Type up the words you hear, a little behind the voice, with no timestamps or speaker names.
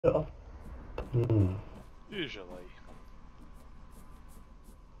Yeah. Hmm. Usually.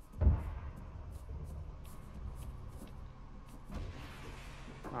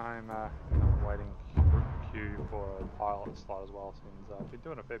 I'm in the waiting queue for a pilot slot as well, since I've been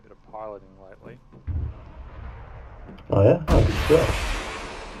doing a fair bit of piloting lately. Oh yeah? Oh, good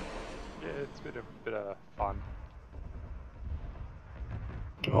stuff. Yeah, it's been a bit of fun.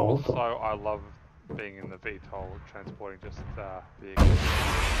 Oh, Also, awesome. I love being in the VTOL, transporting just vehicles.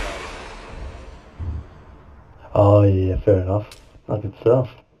 Oh yeah, fair enough. Oh, good stuff.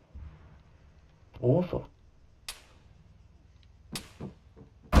 Awesome.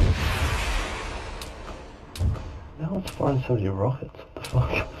 Now let's find some of your rockets. What the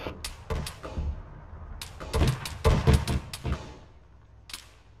fuck?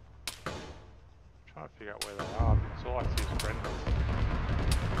 Trying to figure out where they are because all I see is friendlies.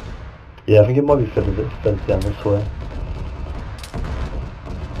 Yeah, I think it might be further down this way.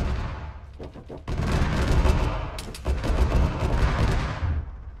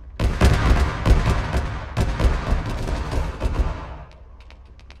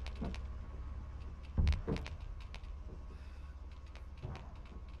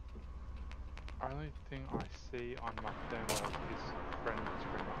 Only thing I see on my thermal is friendlies,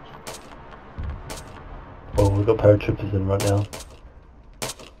 pretty much. Oh, we've got paratroopers in right now.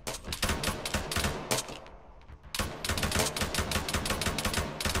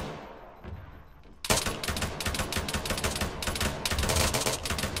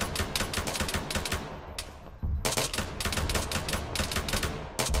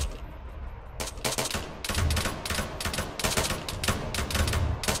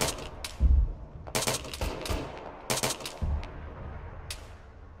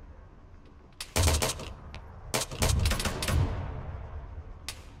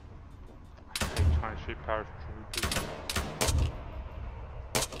 I hate trying to shoot paratroopers.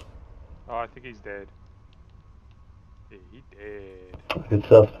 Oh, I think he's dead. Yeah, he dead. Good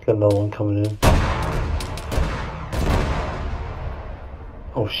stuff. Got another one coming in.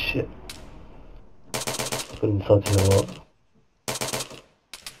 Oh shit. Put inside here a lot.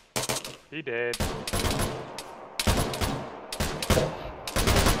 He dead.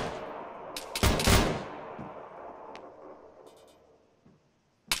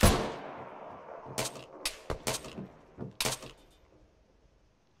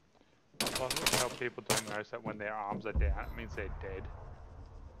 I love how people don't notice that when their arms are down, it means they're dead.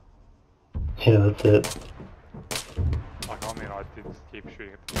 Yeah, that's it. Like, I mean, I did keep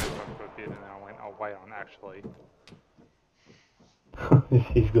shooting at the first one for a bit, and then I went, oh wait, I'm actually.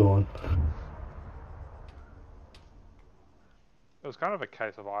 He's gone. It was kind of a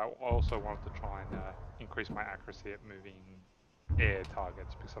case of I also wanted to try and increase my accuracy at moving air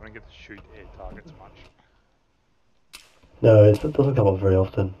targets, because I don't get to shoot air targets much. No, it doesn't come up very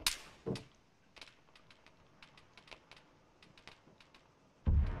often.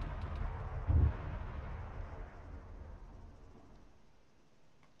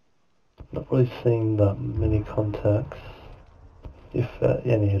 Not really seeing that many contacts, if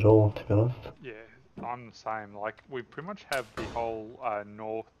any at all, to be honest. Yeah, I'm the same. Like, we pretty much have the whole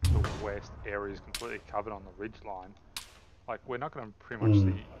north to west areas completely covered on the ridge line. Like, we're not going to pretty much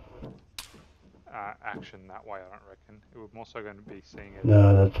see action that way, I don't reckon. We're more so going to be seeing it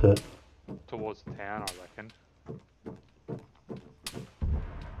No, that's it. towards the town, I reckon.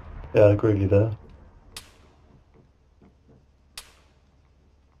 Yeah, I agree with you there.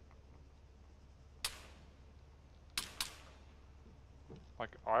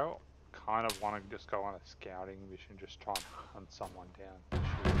 Like, I kind of want to just go on a scouting mission, just try and hunt someone down.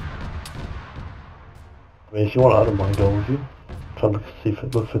 I mean, if you want, I don't mind going with you. Try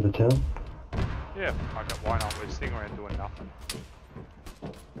and look for the town. Yeah, okay, why not? We're sitting around doing nothing.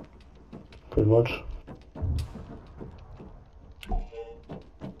 Pretty much.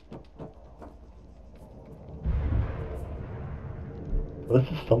 What's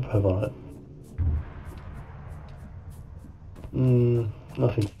the stump have on it?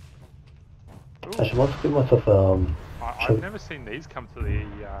 Nothing. Ooh. Actually, I might give myself I've never seen these come to the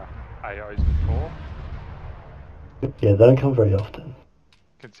AOs before. Yeah, they don't come very often.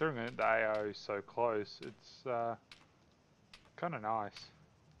 Considering that the AO is so close, it's kind of nice.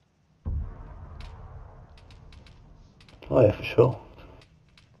 Oh yeah, for sure.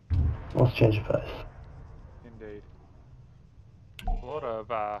 Nice change of pace. Indeed. A lot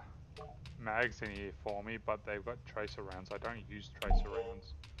of mags in here for me, but they've got tracer rounds. I don't use tracer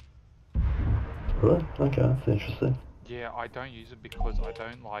rounds. Really? Okay, that's interesting. Yeah, I don't use it because I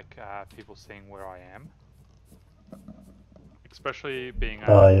don't like people seeing where I am. Especially being an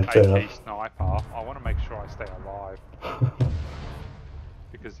Oh yeah, fair AT enough. sniper, I want to make sure I stay alive.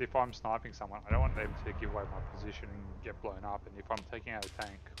 because if I'm sniping someone, I don't want them to give away my position and get blown up. And if I'm taking out a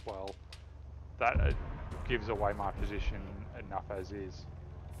tank, well, that gives away my position enough as is.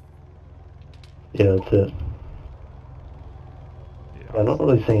 Yeah, that's it. Yeah, Yeah, I'm not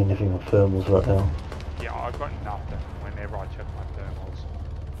really seeing anything on thermals right now. Yeah, I've got nothing whenever I check my thermals.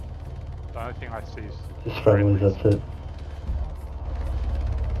 The only thing I see is Just friendlies, that's it.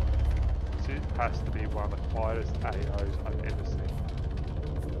 This has to be one of the quietest AOs I've ever seen.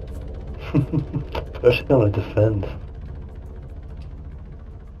 Especially on a defend.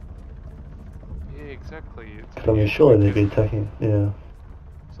 Yeah, exactly. I mean, surely they'd be attacking, yeah.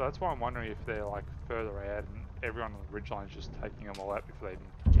 So that's why I'm wondering if they're like further out and everyone on the ridgeline is just taking them all out before they even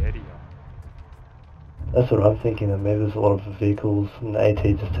get here. That's what I'm thinking, that maybe there's a lot of vehicles and the AT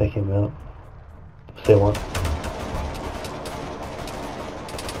just taking them out. See one.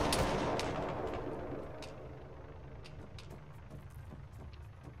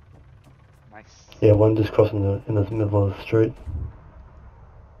 Nice. Yeah, one just crossing in the middle of the street.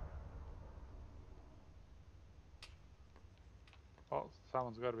 Oh,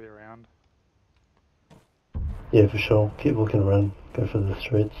 someone's got to be around. Yeah, for sure. Keep looking around. Go for the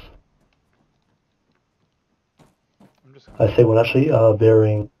streets. I see one actually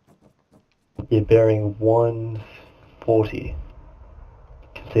bearing 140. You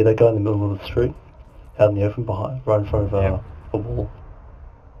can see that guy in the middle of the street, out in the open behind, right in front of a wall.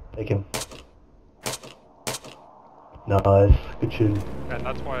 Take him. Nice, good shooting. And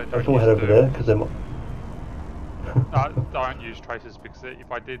that's why I I thought we'd head over there because they might. Don't use tracers because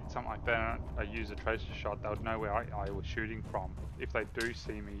if I did something like that and I use a tracer shot, they would know where I was shooting from. If they do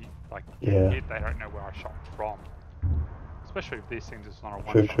see me like get hit, they don't know where I shot from. Especially if these things is not a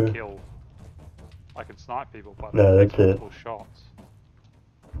one-shot kill. I can snipe people, but it takes multiple shots.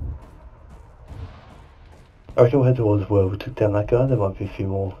 I reckon we'll head towards where we took down that guy. There might be a few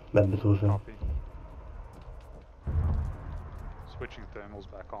more members with him. Copy. Switching thermals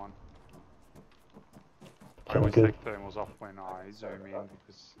back on. I always take thermals off when I zoom in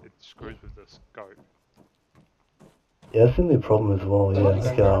because it screws with the scope. Yeah, that's the only problem as well, yeah.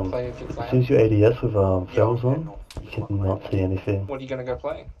 Like, as soon as you ADS with thermals on, you cannot see anything. What are you going to go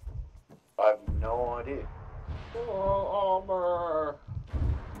play? I have no idea. Oh, Arma!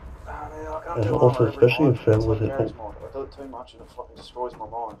 And also, especially in thermals, I do it too much and it fucking destroys my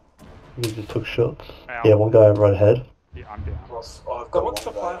mind. You just took shots. Yeah, one guy right ahead. Yeah, I'm down. Plus, I've got what's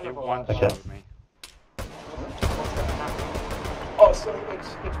the plan of one okay. with me. What's going to happen? Oh, so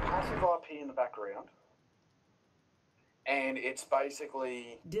it's passive IP in the background. And it's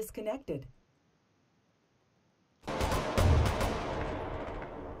basically... Disconnected.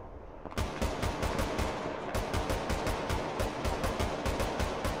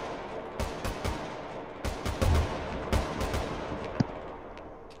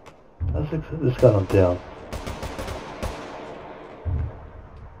 This guy not down.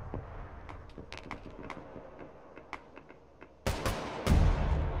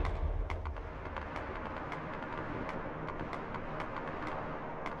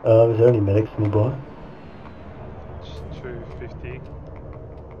 Is there any medics nearby? Just 250.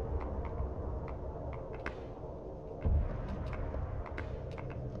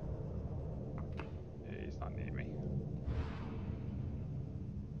 Yeah, he's not near me.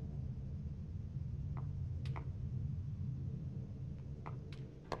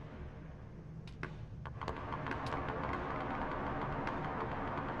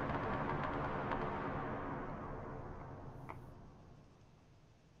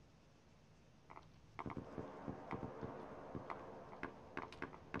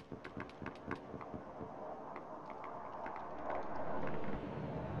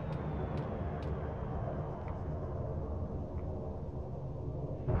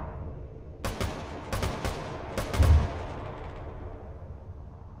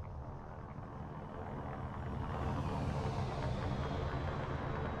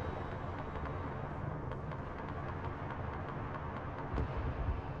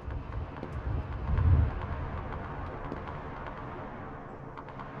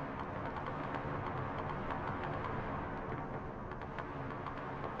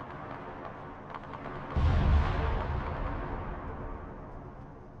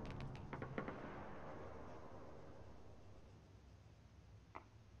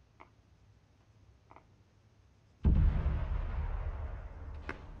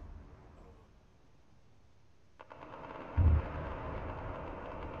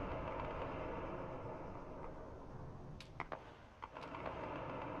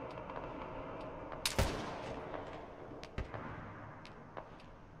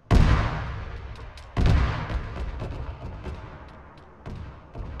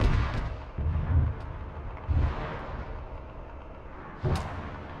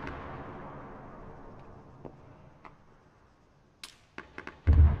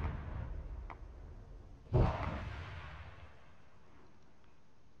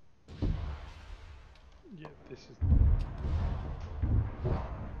 Yeah, this is...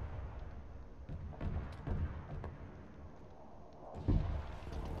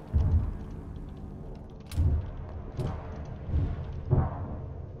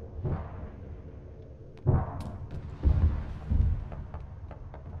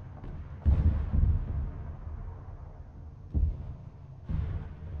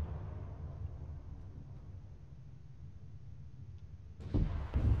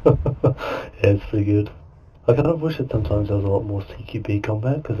 Yeah, it's pretty good. I kind of wish that sometimes there was a lot more CQB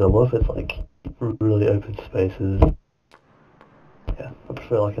combat, because a lot of it's like really open spaces. Yeah, I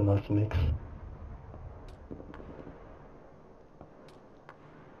prefer like a nice mix.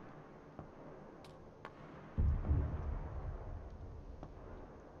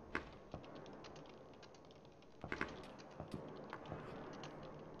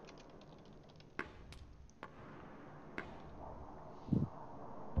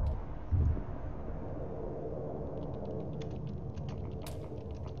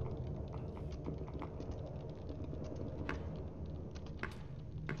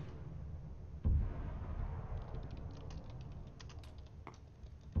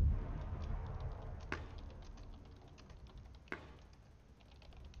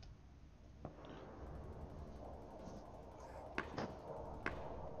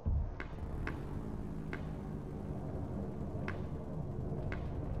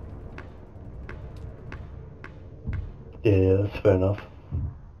 Yeah, that's fair enough.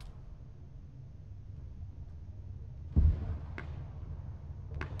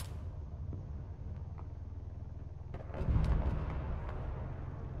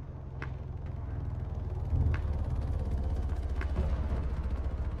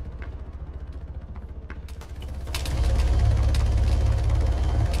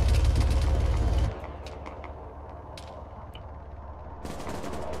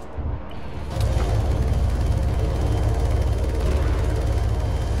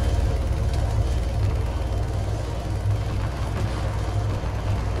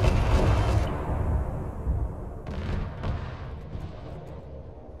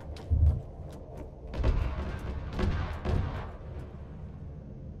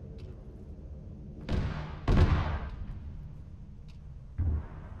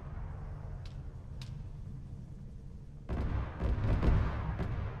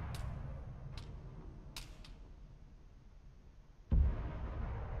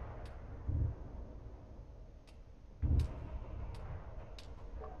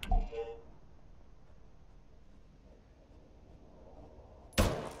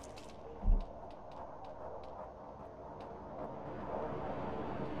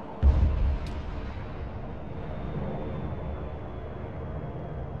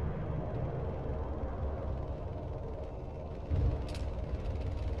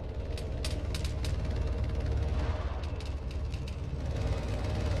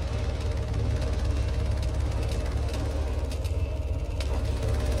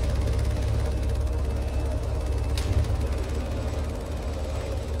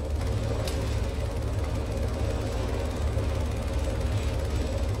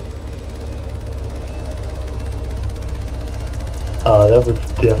 That was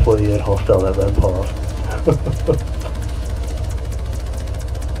definitely a hostile that ran past.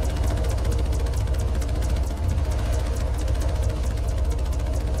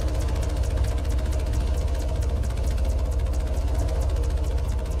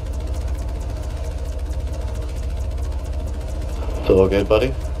 So all good,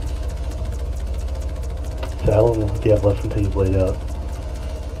 buddy? So how long do you have left until you bleed out?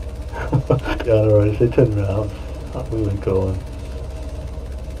 Yeah, I know, right, say 10 rounds. We went going.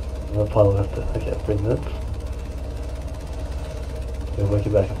 I'll probably have to, okay, 3 minutes. We'll work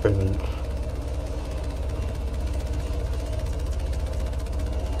it back in 3 minutes.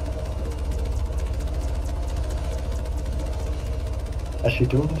 Actually,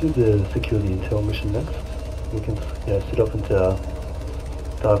 do you want to do the security intel mission next? We can, yeah, sit up into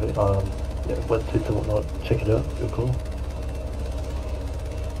diving, wetsuits and whatnot. Check it out, real cool.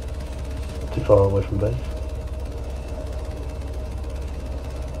 Too far away from base.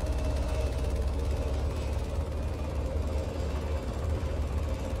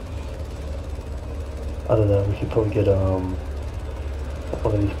 I don't know, we could probably get one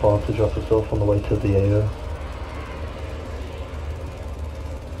of these bombs to drop us off on the way to the AO.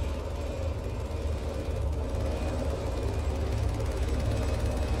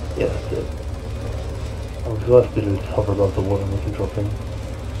 Yeah, that's it. All we have to do is hover above the water and we can drop in.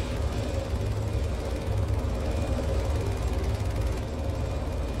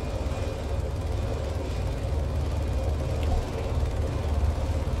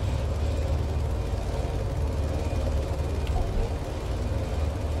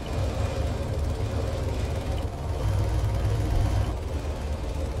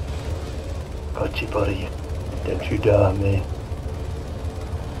 got you, buddy. Don't you die on me.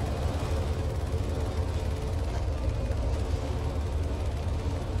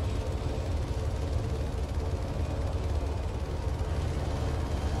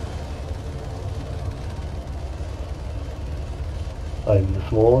 Oh, even the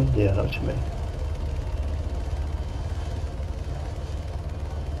small one? Yeah, I know what you mean.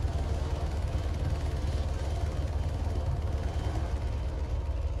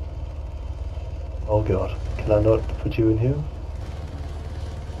 Oh god, can I not put you in here?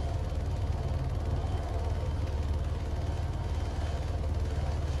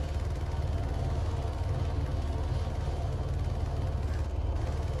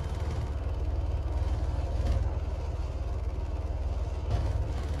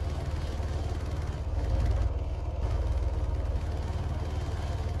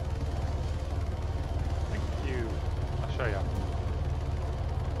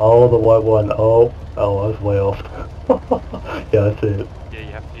 Oh, the white one. Oh, I was way off. Yeah, that's it. Yeah,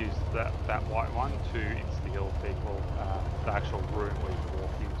 you have to use that white one to instill people, the actual room where you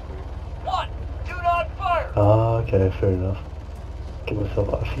walk into. What? Do not fire! Ah, okay, fair enough. Get myself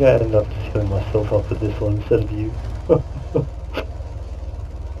up. I think I ended up just healing myself up with this one instead of you.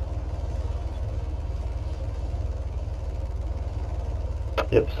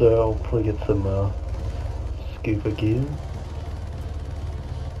 Yep, so I'll probably get some scuba gear.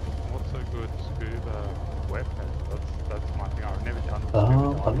 What's a good scuba weapon? That's my thing. I've never done the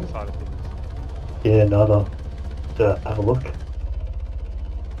scuba diving side of things. Yeah, nada. So have a look.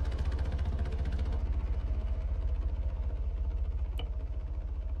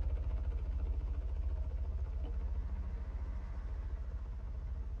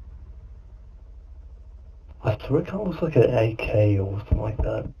 I swear it kind of looks like an AK or something like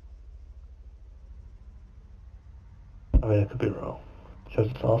that. I mean, I could be wrong. Should I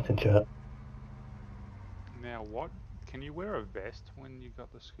just ask in chat? Now, what can you wear a vest when you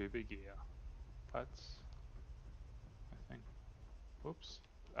got the scuba gear? That's I think. Whoops.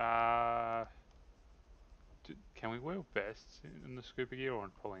 Can we wear vests in the scuba gear or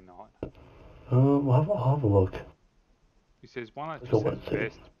probably not? I'll have a look. He says one that Look just at says what it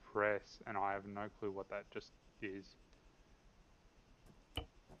vest press, and I have no clue what that just is.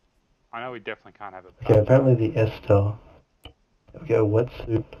 I know we definitely can't have it. Okay, apparently the Esther. There we go,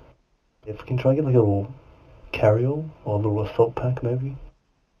 wetsuit. If we can try and get like a little carry-all or a little assault pack maybe.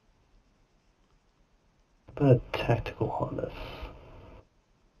 What about a tactical harness?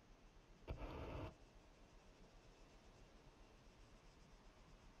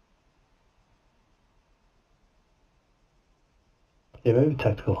 Yeah, maybe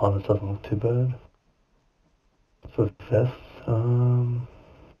tactical harness doesn't look too bad. For vests,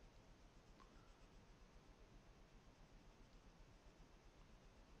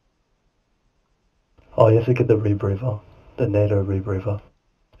 oh, you have to get the rebreather. The NATO rebreather.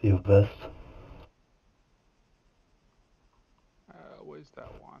 For your vest. Where's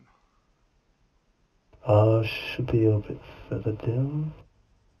that one? Should be a little bit further down.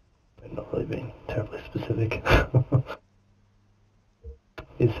 I'm not really being terribly specific.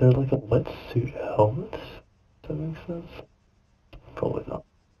 Is there like a wetsuit helmet? Does that make sense? Probably not.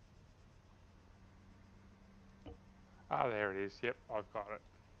 Ah, there it is. Yep, I've got it.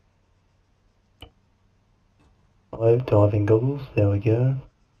 Diving goggles, there we go.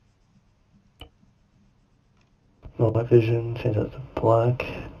 Night vision, change that to black.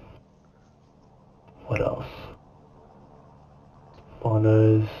 What else?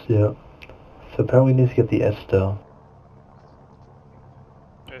 Binos, yeah. So apparently we need to get the Esther.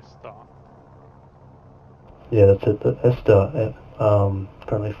 Esther. Yeah, that's it. The Esther,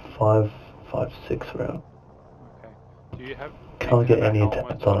 apparently 5.56 round. Okay. Do you have? Can't get any helmet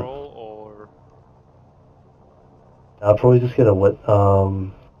attacks at on it. all, or? I'll probably just get a wet, I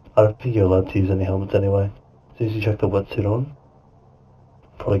don't think you're allowed to use any helmets anyway. As soon as you check the wetsuit on,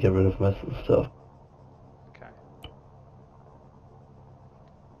 probably get rid of most of the stuff. Okay.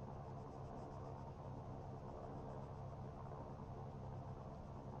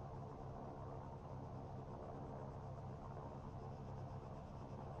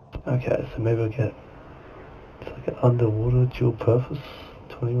 Okay, so maybe I'll get, it's like an underwater dual purpose,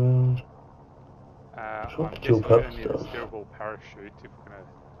 20 round. I'm Dual guessing you're purpose gonna need a does. steerable parachute if we're gonna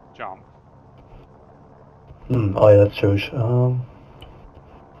jump. Oh yeah, that's true.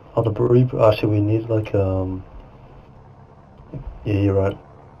 Actually we need like, yeah, you're right.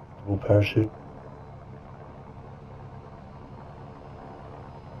 Dual parachute.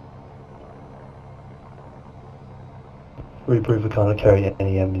 Rebreather can't carry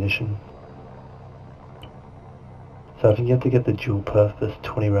any ammunition. So I think you have to get the dual purpose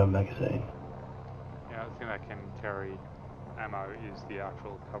 20 round magazine. ammo is the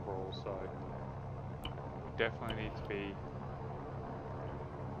actual coverall, so we definitely need to be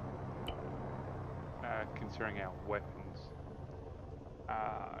considering our weapons.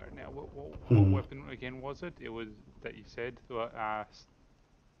 Now, what weapon again was it? It was that you said.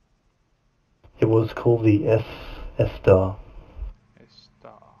 It was called the S-Star.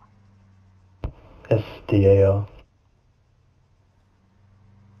 S-Star. S-D-A-R.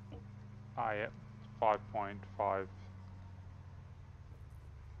 Ah, yep. 5.5.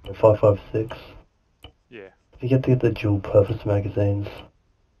 5.56. Yeah. You get to get the dual purpose magazines.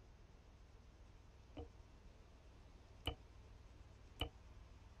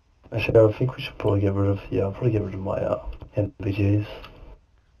 Actually, I think we should probably get rid of, I'll probably get rid of my NVGs.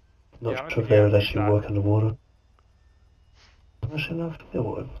 Not sure if they would actually work underwater. Actually, no, they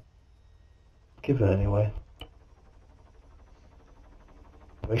would. Give it anyway.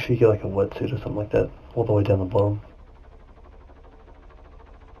 Make sure you get like a wetsuit or something like that, all the way down the bottom.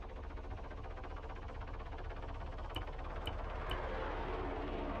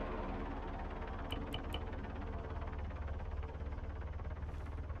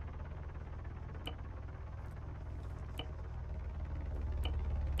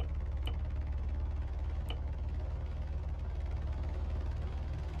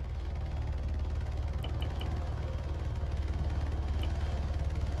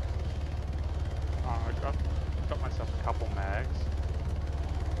 I got myself a couple mags,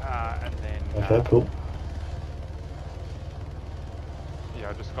 and then Okay, cool. yeah,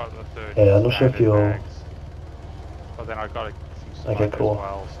 I just got the 30 Yeah, I'm not sure if you're... mags, but then I got some smoke as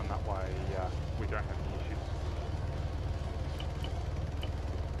well, so that way we don't have any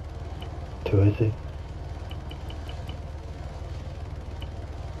issues. Too easy.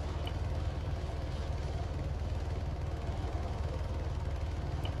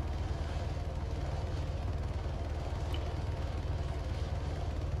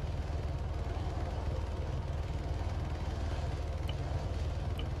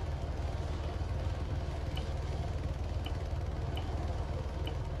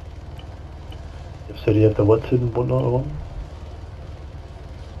 So do you have the wetsuit and whatnot on?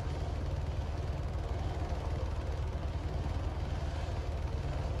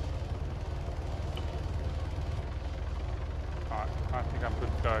 Alright, I think I'm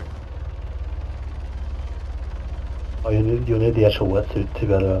good to go. Oh, you'll need the actual wetsuit to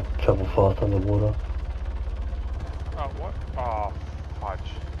be able to travel fast underwater. Oh, what? Oh, fudge.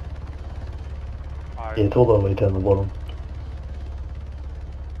 Yeah, it's all the way down the bottom.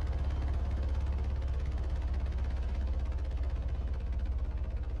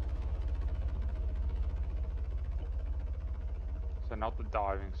 So not the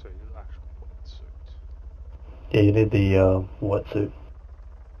diving suit, the actual wetsuit. Yeah, you need the wetsuit.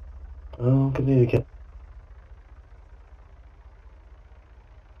 Oh, I'm gonna need to get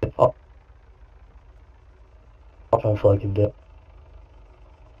up. I'll try and flag him down.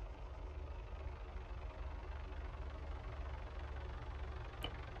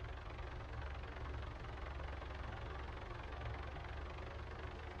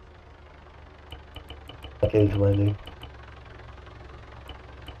 Okay, he's landing.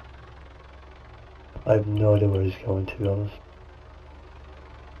 I have no idea where he's going, to be honest.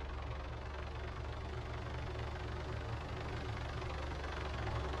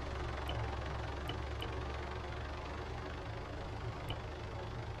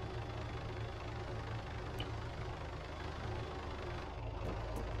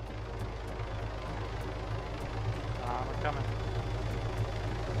 We're coming.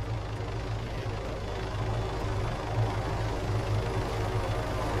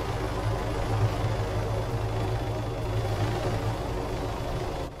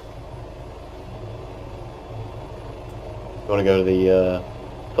 You want to go to the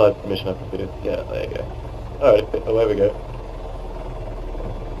side mission I completed? Yeah, there you go. Alright, away we go.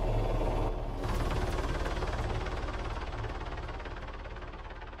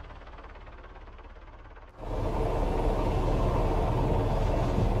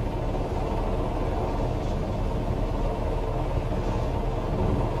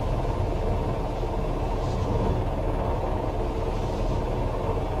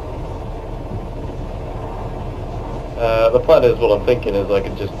 The plan is, what I'm thinking is I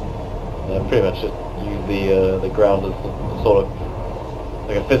could just pretty much just use the ground as a sort of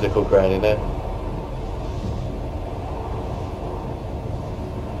like a physical ground, you know.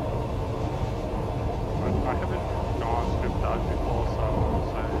 I haven't gone script dive before, so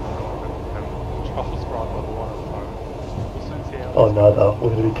I have controls for on the water, so we'll soon see how Oh no,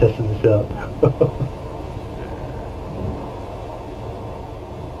 we're going to be testing this out.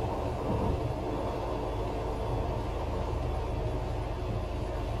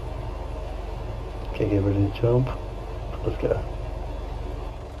 Okay, get ready to jump. Let's go.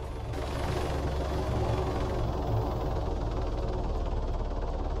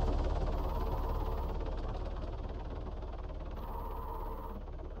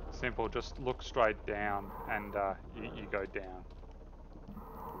 Simple, just look straight down and you go down.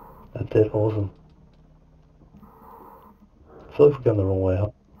 That's dead awesome. I feel like we're going the wrong way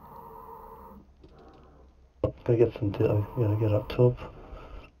up. Gotta get some, gotta get up top.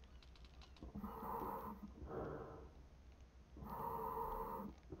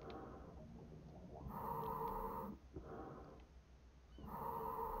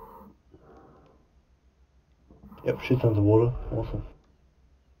 Yep, shit's underwater. Awesome.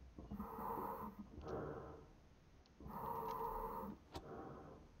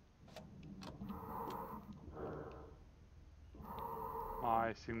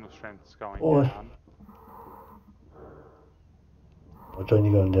 My signal strength's going Oh, down. I'll join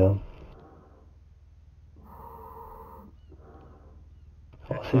you going down.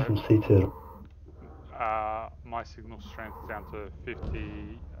 Oh, I see some sea turtle. My signal strength's down to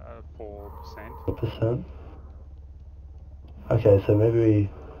 54%. 4%. Okay, so maybe we...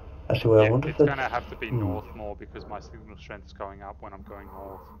 Actually, wait, I wonder if It's that's... going to have to be north more because my signal strength's going up when I'm going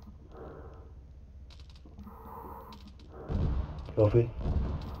north. Copy.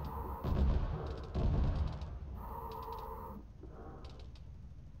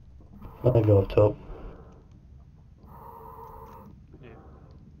 I'll go up top.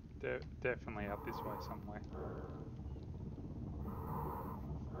 Yeah, definitely up this way somewhere.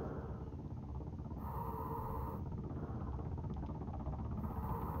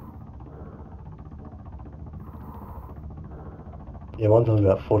 Yeah, mine's only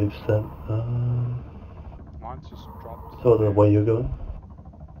about 40%. Mine's just dropped. So the way you're going?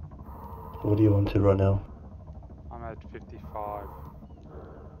 What do you want to right now? I'm at 55.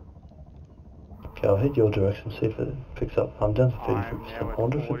 Okay, I'll head your direction, see if it picks up. I'm down to 33%. I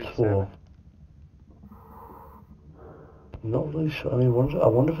wonder if it's for... Not really sure. I mean, I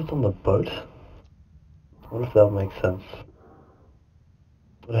wonder if it's on the boat. I wonder if that would make sense.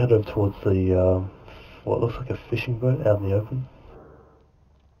 I'll head over towards the, what looks like a fishing boat out in the open.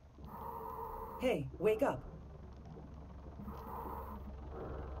 Hey, wake up.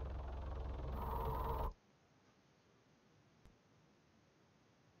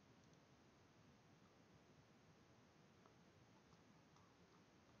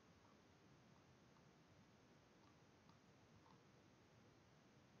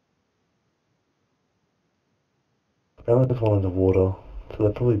 Apparently there's one in the water, so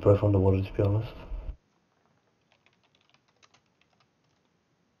they're probably both underwater to be honest.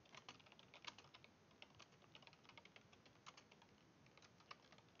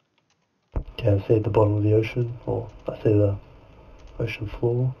 Okay, I see at the bottom of the ocean, or I see the ocean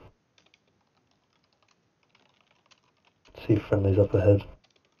floor. See friendlies up ahead.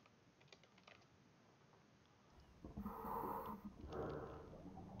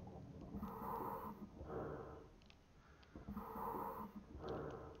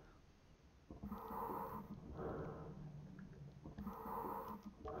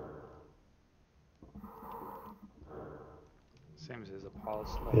 Seems there's a pilot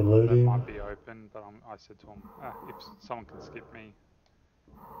slot Be that loading. might be open, but I said to him, if someone can skip me,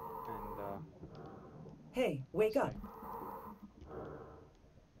 and Hey, wake up.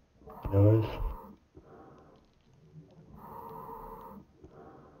 No worries.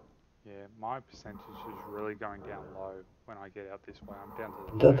 yeah, my percentage is really going down low when I get out this way. I'm down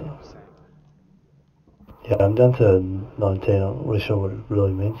to That- 30%. Yeah, I'm down to 19. I'm not really sure what it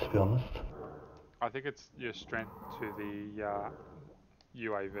really means to be honest. I think it's your strength to the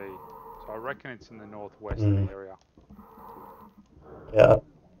UAV. So I reckon it's in the northwestern area. Yeah.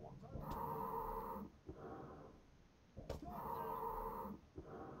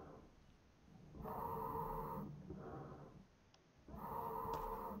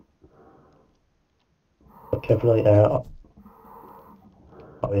 Carefully out.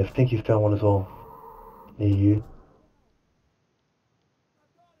 Oh yeah, I think you found one as well. Near you.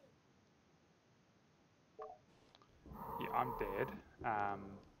 Yeah, I'm dead. I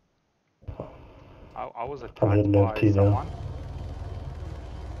was I'm attacked heading over by to you now. someone.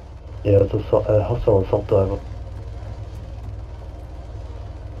 Yeah, it's a hostile assault diver.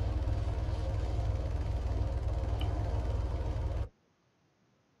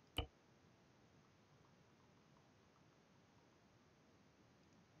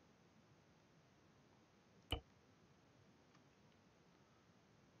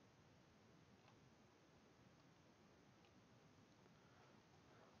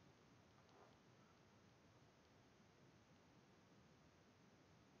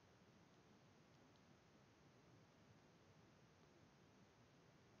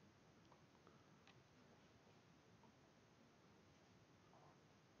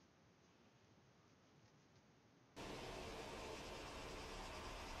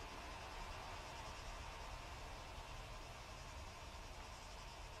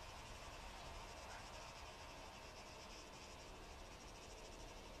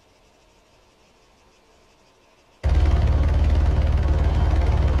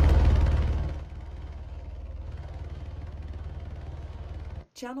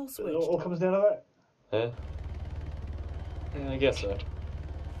 Channel It switched. all comes down to that. Yeah, I guess so.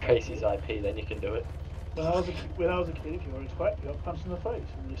 Tracy's IP, then you can do it. When I was a kid, if you were a twat, you got punched in the face,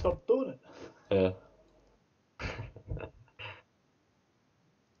 and you stopped doing it. Yeah.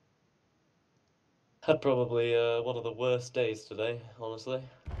 Had probably one of the worst days today, honestly.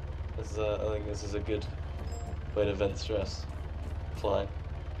 I think this is a good way to vent stress. Flying.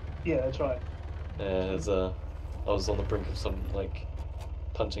 Yeah, that's right. Yeah, I was on the brink of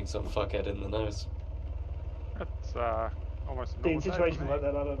punching some fuckhead in the nose. That's almost a See, in normal day for situations me. like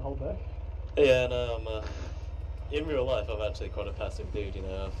that, I don't hold back. Yeah, no, in real life, I'm actually quite a passive dude, you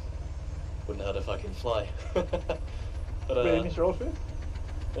know. I wouldn't know how to fucking fly. But, Really, Mr. Oldfield?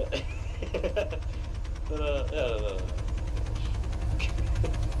 yeah.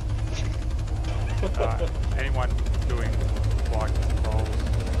 Anyone doing flight controls,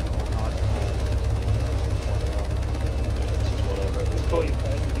 organized Whatever. Just call your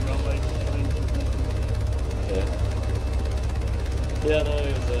pad with your runways and planes and Yeah. Yeah, no,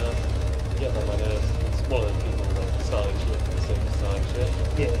 it was, getting on my nerves. It's one of those people like starting shit for the sake of starting shit.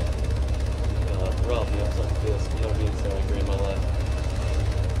 yeah. Rather than something this, I've never been so angry in my life.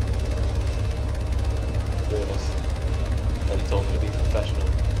 Realist. And he told me to be professional.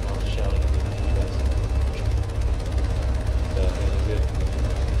 I was shouting at you guys. Yeah, I think it was good.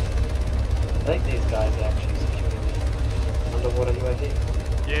 I think these guys are actually securing underwater UAV.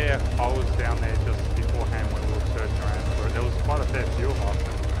 Yeah, I was down there just beforehand when we were searching around for it. There was quite a fair few of us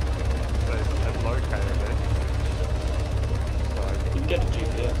that had located it. So, You can get a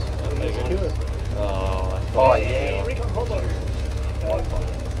GPS. Let's secure it. Oh, Yeah. Recon Holo.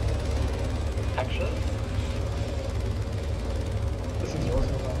 Actually, This is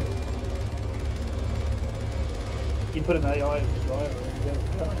awesome. You put an AI as a driver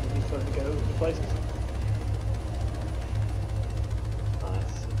and you start to go to places.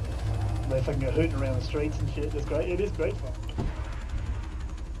 nice. They fucking go hooting around the streets and shit. It's great. It is great fun.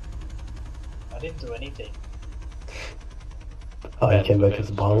 I didn't do anything. Oh, you came back as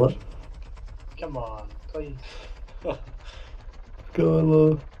a pilot? Come on, please.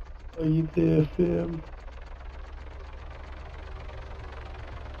 Skylar, are you there, fam?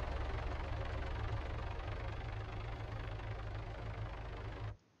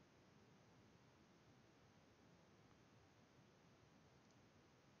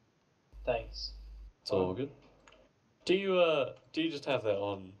 Thanks. It's all good. Do you just have that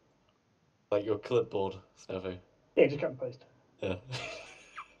on, like, your clipboard, Snafu? Yeah, just cut and paste. Yeah.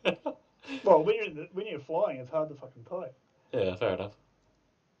 Well, when you're flying, it's hard to fucking type. Yeah, fair enough.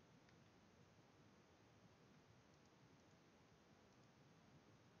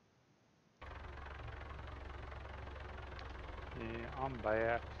 yeah, I'm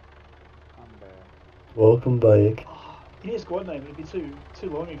back. Welcome back. In your squad name, it'd be too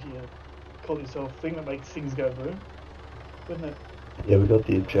long if you call yourself thing that makes things go boom, wouldn't it? Yeah, we got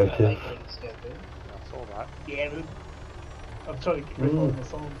the objective. Make things go boom. I saw that. Yeah, but I'm trying to recall the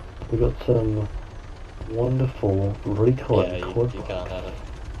song. We got some wonderful recon Yeah, you quad can't have it.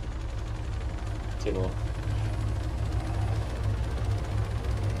 Two more.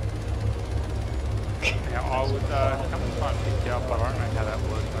 Yeah, I would come and try and pick you up, but I don't know how that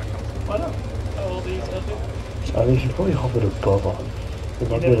works when it comes to Why not? How old are you, Snafu? I mean, you should probably hover it above us. We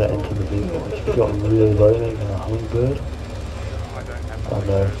might be able to enter the vehicle. Like, if you've got really low, maybe a hummingbird. I don't have Oh, nothing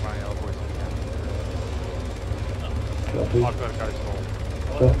no. to do with my other voice Copy. I've got to go small.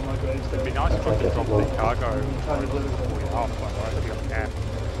 Sure. My gravestone. It'd be nice if I could drop the cargo Tiny before little- you up, but I don't think I can.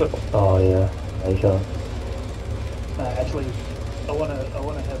 Oh, yeah. There you go. Actually, I wanna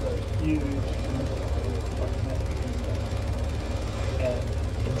have a huge fucking and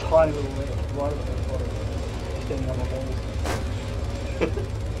a tiny little red right on the bottom, standing on my walls.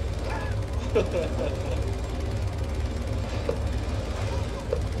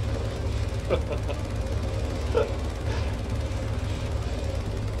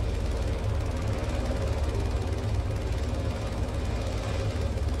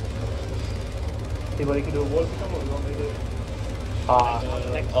 Anybody can do a water become, or you want me to do it?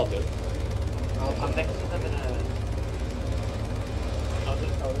 I'm next. I'll do it. I'm next to them in a. I'll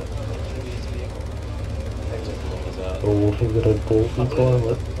literally use vehicle. Things like what was that? Oh, we'll think that I'd pull from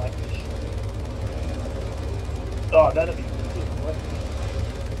pilot. Like fish. Oh, that'd be good. What?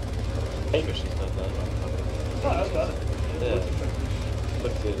 Hamish has done that. Oh, that's got it. Yeah. Looks interesting.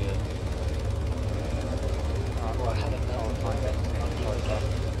 Looks good, yeah. Well, I haven't done my best.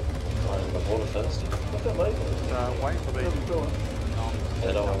 Alright, the water first. What's that label? Waiting for Doesn't the fill in.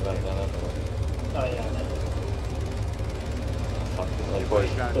 Yeah, don't worry about that. Oh yeah, I know. Fuck, there's no Are point.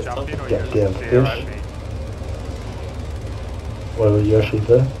 you going to Let's jump in or not- you Yeah, just damn stare at fish. me? Wait, were you actually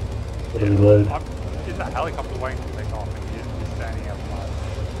there? What did you load? I'm in the helicopter waiting to take off, and you're standing outside.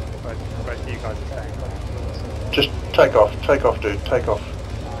 But you guys are staying around. Just take off, dude, take off.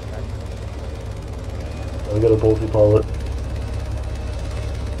 Okay. I got a ballsy pilot.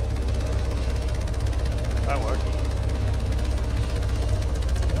 That worked.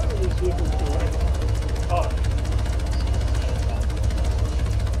 Oh,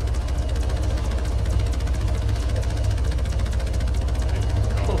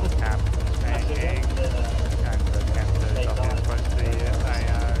 Camp hanging, and the camp is up here supposed to be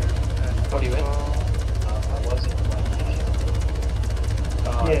What are you in? I was in one. Oh,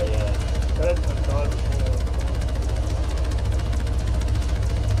 Yeah. yeah. that's my side before.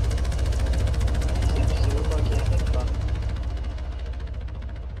 Seems to look like you're having fun.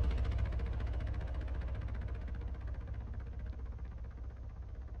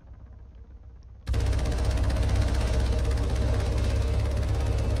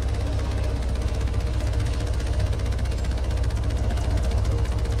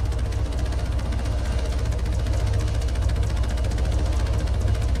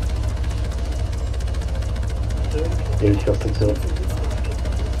 Yeah, you got picked up.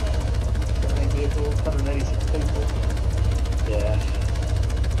 17 vehicles, 186 people. Yeah.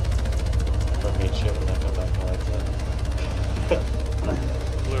 From me shit when I come back home.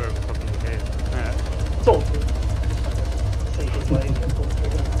 blew over the top of your head. Yeah. It's all good. See his laser and pull the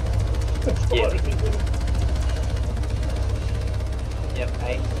trigger. That's Yeah. all it is. Yep,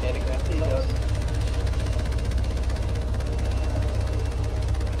 8 aircraft He does. missiles.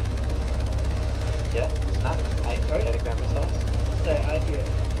 Yeah, snap. 8 Sorry? aircraft missiles. Yeah, and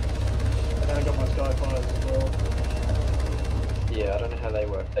then I got my Skyfires as well. Yeah, I don't know how they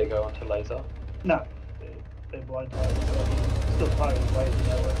work. They go onto laser. No, they're blind targets, so still targeting ways to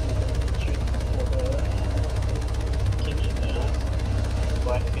know what to shoot for the... Can you move?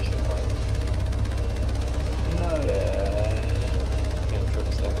 Blind fishing boat. No. Yeah. Yeah,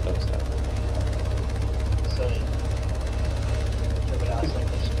 triple stack, double stack. So, triple house like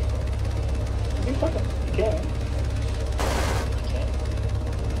this. You can. Okay.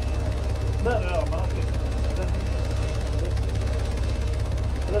 No, I'm asking.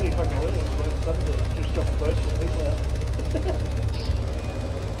 I don't think fucking will, but suddenly just drop a boat for people out.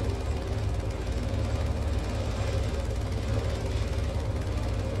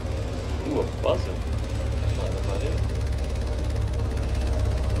 You were buzzing. What about it?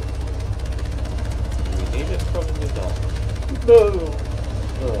 Do we need it? Probably not. No!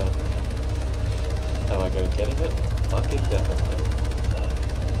 Oh. Am I going to getting it? Fucking definitely.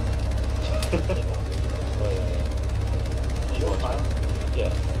 Oh yeah. Your pilot.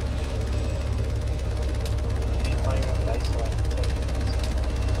 Yeah. You're playing on baseline.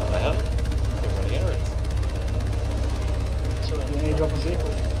 I haven't. Been running errands. So, You need to drop a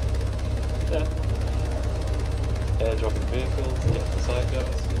vehicle. Yeah. Airdropping vehicles, get the side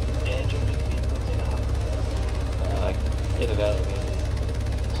guys. air jumping vehicles in a hub. In and out of it.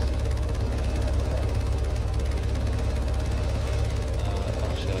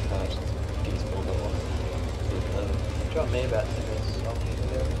 Actually, I can't actually geese pull that one. Drop me about 10 minutes. I'll keep it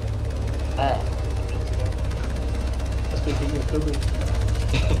there. Ah. That's speaking of Kubrick.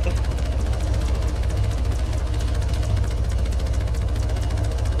 You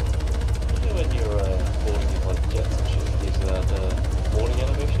know when you're falling in like jets and shit, it gives you that warning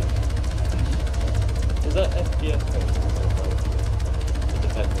animation? Is that FPS based? It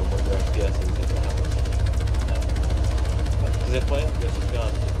depends on what your FPS is if it happens. Because if my FPS is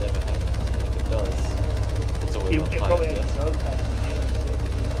gone, it never happens. And if it does, it's always on It high probably FPS. does happen.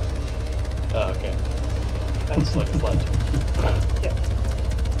 Oh, okay. That's like a sledge. Yeah.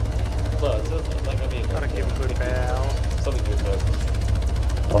 No, it's just, like, I mean, Gotta give a good bow. something good focus.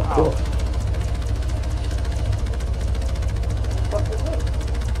 Of course. Fuck is that?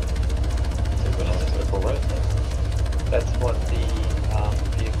 So when I was circle right. That's what the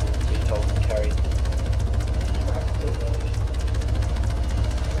vehicle VTOL can carry.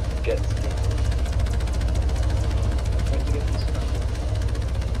 Jets. Where'd you get this from?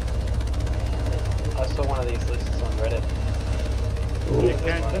 I saw one of these lists on Reddit. You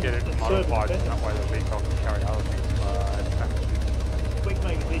can get it modified, and that way the vehicle can carry other things. We can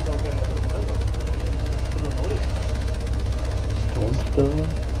make a VTOL go over. Put it on the list. Monster.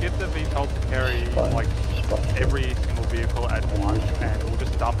 Get the VTOL to carry Fine. like Fine. every single vehicle at once, and we'll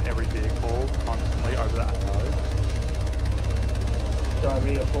just dump every vehicle constantly over that node.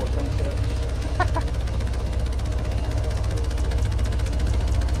 Diarrhea, 427.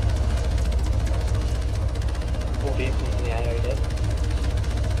 What vehicles in the AO dead?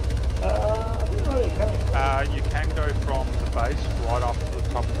 I don't know, okay. You can go from the base right up to the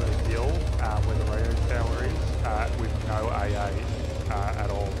top of the hill where the radio tower is with no AA at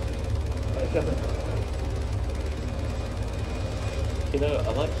all. You know, I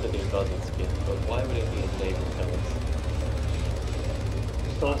like the new Guardian skin, but why would it be in naval colours?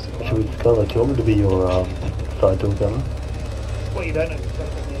 Should we Scarlet, do you want me to be your side door gunner? Well, you don't know if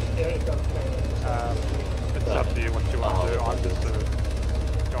that's in the area gun carrier. It's up to you what you want to do. I'm just sort of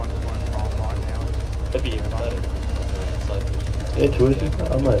going to my farm right now. That'd be even better. Yeah, too easy.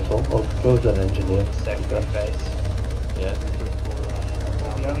 I might as well. I'll go as an engineer. Secondary base. Yeah.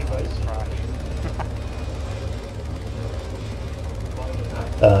 The only base.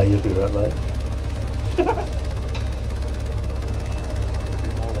 You'll be right, mate.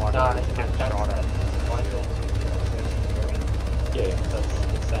 More likely to get shot at. Yeah.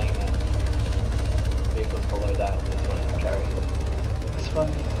 It's saying that vehicles below that is what you carry. It's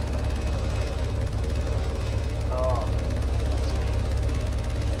funny. Oh.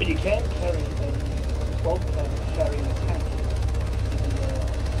 But you can carry a Bobcat carrying a tank.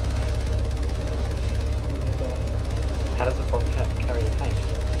 How does a Bobcat carry a tank?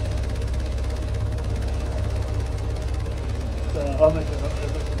 I'll make a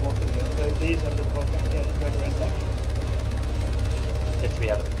walk again. So these have the Bobcat carrying a tank. Just to be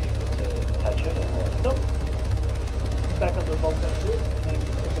able to attach it or what? Nope. Back up the Bobcat to it, and then you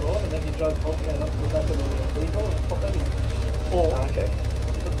put it on, and then you drive the Bobcat up to the back of the vehicle and pop that in. Or Okay.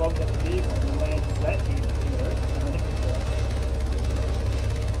 you put the Bobcat in the vehicle and land that vehicle, and then it can go.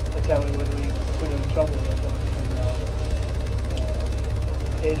 That's how we would put it in trouble with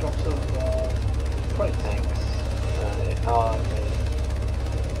airdrops of freight Tanks. Oh, okay.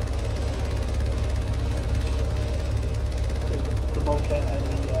 The Bobcat and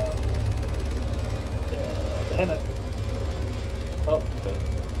the Hammock. Oh, okay.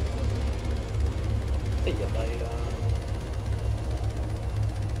 See you later.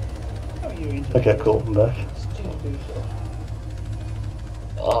 How are you into Okay, cool. I'm back.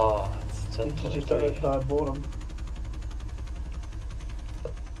 Oh, it's Did you just 10:23. I bought them?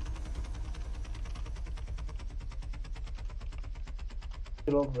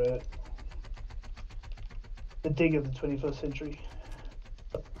 Get over it. The dig of the 21st century.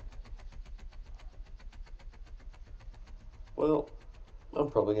 Well, I'm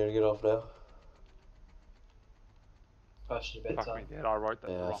probably gonna get off now. Past your Fuck me bedtime. dead, I wrote that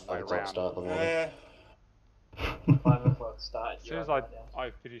the Yeah, wrong way 5 o'clock around. start in the morning. 5 o'clock start. As soon as I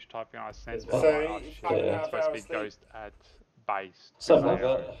finished typing, I sent So, it. Oh, you shit, five and a it's half supposed to be hours sleep. ghost at base. Something like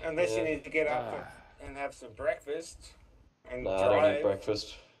So, that. Unless you Yeah. need to get up and have some breakfast and Nah, I don't drive. eat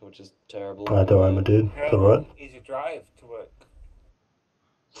breakfast, which is terrible. Don't worry, my dude. How It's alright. long is your drive to work?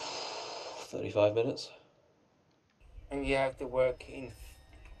 35 minutes. And you have to work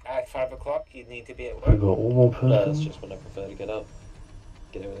at 5 o'clock. You need to be at We work. got one more No, that's person. just when I prefer to get up,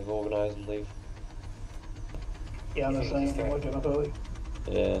 get everything organised and leave. Yeah, I'm the Yeah, same. just I'm waking up early.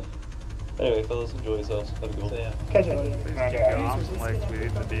 Yeah. Anyway, fellas, enjoy yourselves. Have a good one. So, yeah. Catch you later. Please keep your arms and legs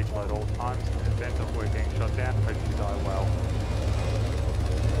within the vehicle at all times. In the event of work getting shut down, hope you die well.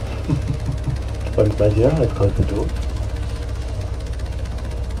 Thanks, mate. Yeah, let's close the door.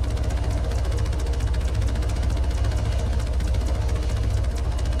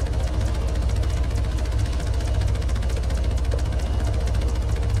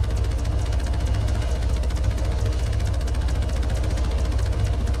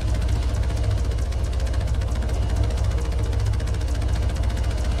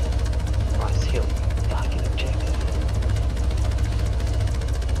 Rice Hill, target objective.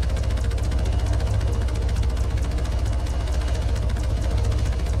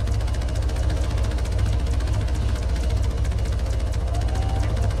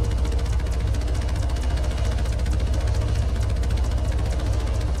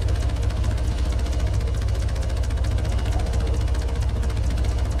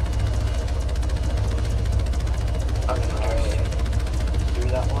 I'm gonna go do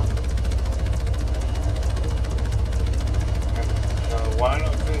that one. One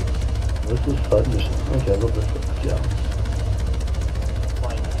or two. This is side mission. Okay, a little bit further. Yeah.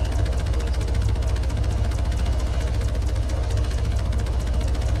 Playing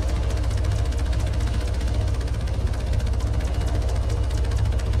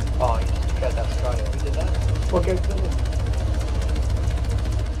Oh, you just took out that Australia. Who did that? What goes to them?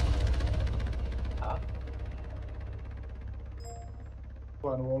 Huh?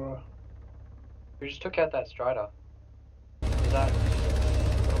 Blind water. Who just took out that Strider? Is that...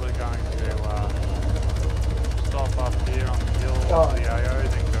 Probably going to stop up here on the hill Oh. of the AO,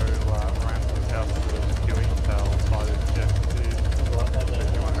 then go around to the south of the QE cell side of the jet to What, that if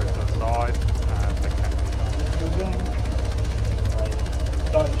you want to go to the side. They can be done.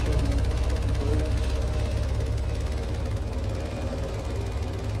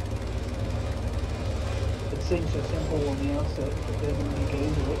 doesn't really get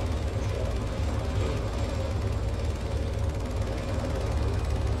into it.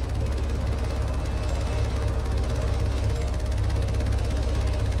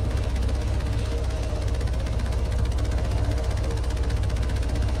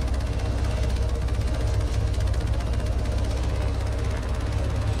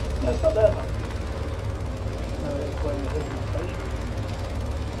 No, it's not that much. No, it's quite a heavy station.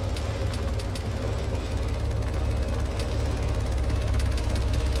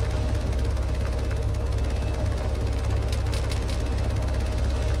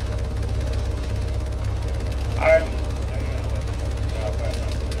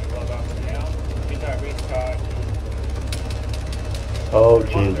 Oh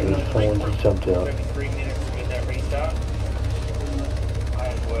Jesus, someone just jumped out. 3 minutes to get that restart. I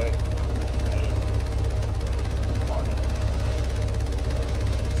had work.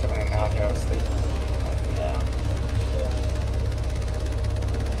 7.5 hours sleep. Yeah.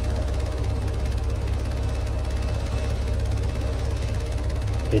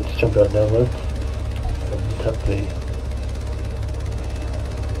 He just jumped out now, left. Tap B.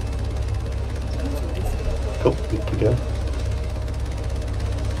 Cool, good to go.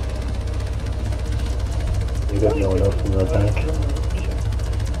 You got no one else in the back.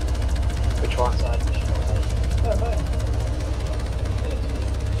 Which one's that? Oh, mate.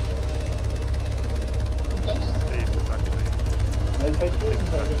 Steve is actually No pictures,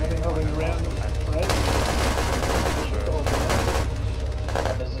 no anything hovering around, right?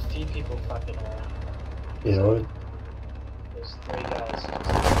 There's a few people fucking around. You know it? There's 3 guys.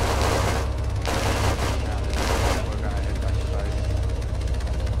 we're going to head back to base.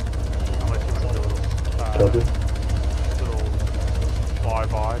 Unless you want to do a Copy. little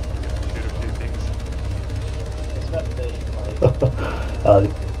flyby, shoot a few things. It's about 30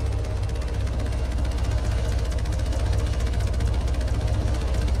 players.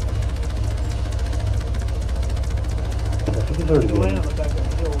 I think it's already The land on been. the back of the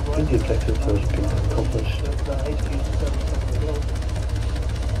hill, I right? think the objective's already been accomplished. The HQ is on the top of the hill.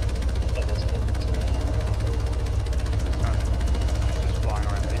 Yeah, there's been Just flying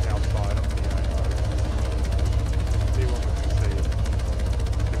around the outside of the AO. See what we can see.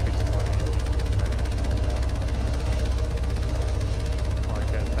 If we spot anything.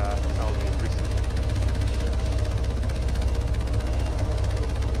 Like at LV recently.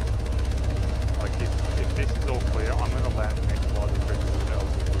 Like if this is all clear, I'm going to land next to the bridge with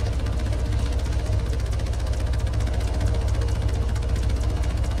LV recently.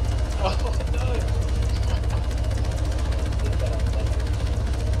 Oh no!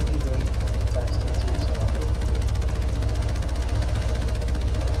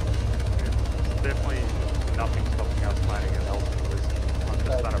 Definitely nothing stopping us landing at LV recently. I'm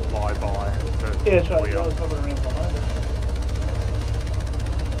just going to fly by and first Yeah, that's right, clear. I was hovering around behind it.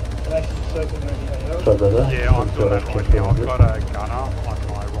 And actually circling around the AO. Sorry about that. Yeah, I'm doing that Keep right now. going. I've got a gunner on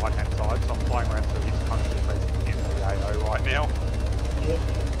my right hand side, so I'm flying around to his country facing into the AO right now. Yep.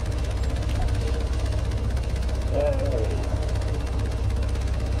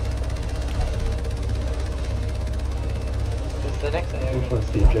 Is the next Which area? one's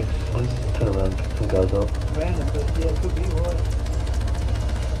the objective? Let's turn around, pick some guys up. Random, but yeah, it could be, right?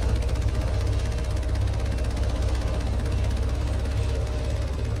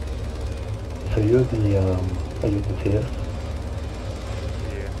 So you're the, are you the TF?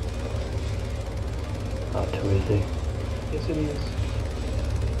 Yeah. Ah, too easy. Yes, it is.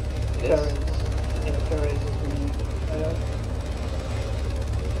 It is? Carries, yeah, carries is the AO.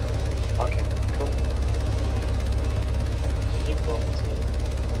 Okay, cool. Keep going.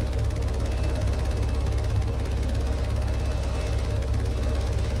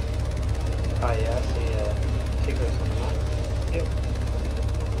 Oh yeah, I see figures on the map. Yep.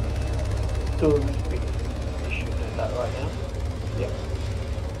 Two of them. We shooting at that right now? Yep.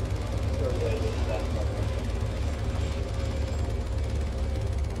 Or are we waiting for that?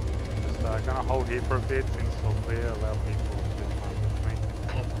 Just gonna hold here for a bit, things all clear, allow people to do time with me.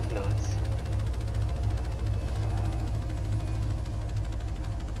 Nice.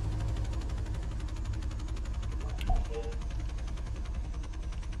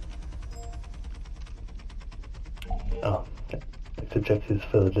 Oh, next objective is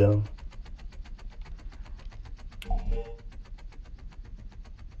further down.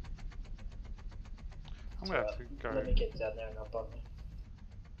 I'm gonna have to go. Let me get down there and up on me.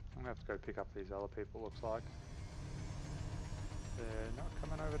 I'm gonna have to go pick up these other people. Looks like they're not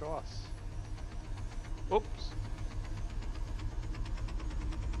coming over to us. Oops.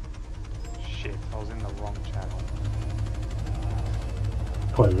 Shit! I was in the wrong channel.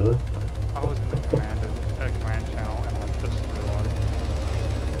 Oh, really? I was in the command channel, and I just realised.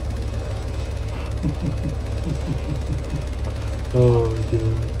 Oh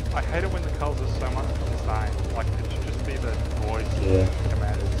dear. I hate it when the colours are so much the same. Like, it should just be the voice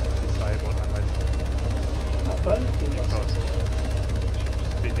command is disabled unless But it should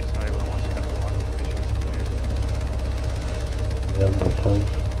just be disabled once you have the right conditions to use it. Yeah, that makes sense.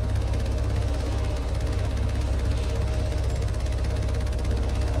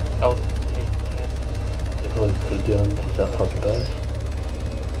 Oh, They probably put it down to that type of base.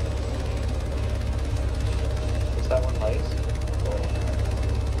 is that one lays?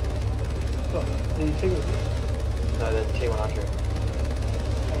 the Tigers. No, the T100.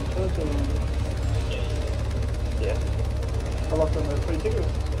 And Churchill. Yeah. I locked on the 3 Tigers.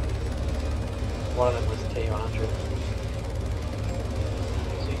 One of them was T100.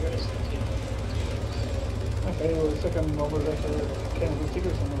 Okay, well the second one was actually Kansas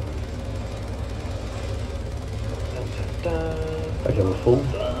Tigers on Dun, dun, dun. Okay, we're full.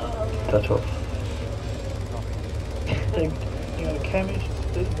 Touch off. the Camish,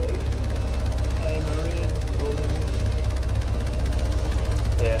 Speedboat, a Marine, Golden.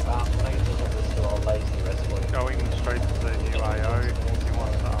 Yeah, when I get to the top of the store, I'll lazy the rest for you. Going straight to the new AO, if you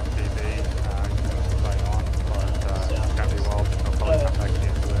want the RTB, you can stay on, but it's going to be a while, I'll probably come back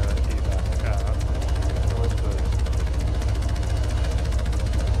into the evac first.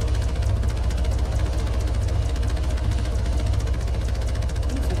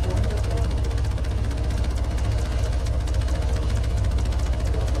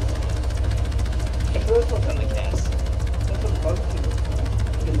 Actually, that's not On the gas. that's what most people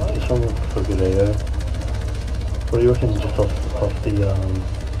you know. This one looks for a good AO. What do you reckon just off the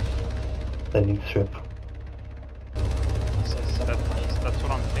landing strip? That's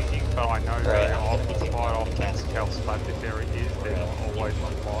what I'm thinking, but I know Right, very I'm often, gonna be quite taking often, gas. how flat this area is, there's always a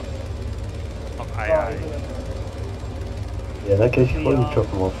lot of AA. Right, Yeah, in that case, you The, probably drop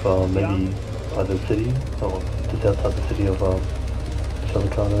them off maybe by the city, or just outside the city of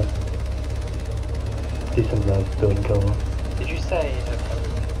Silicano. Decent building cover. Did you say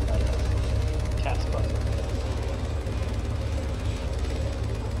Casper?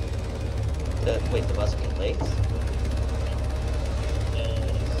 Wait, the bus being late?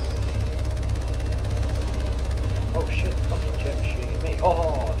 Oh shit, fucking jet shooting at me.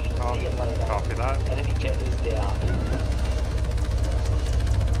 Oh, shit, see you later. Copy that. Enemy jet is down.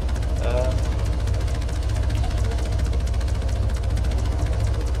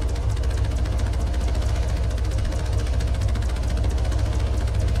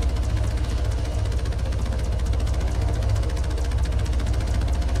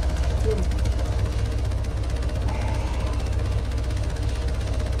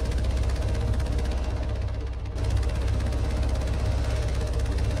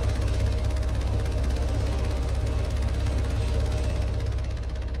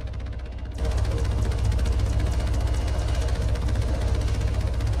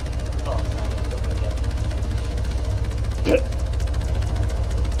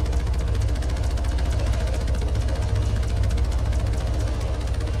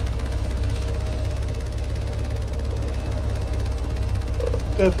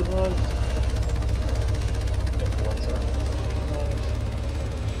 Go for the lights.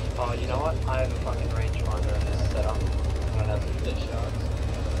 Oh, you know what? I have a fucking rangefinder in this setup. I don't have to dish shots.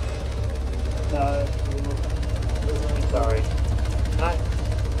 No, Sorry. No, I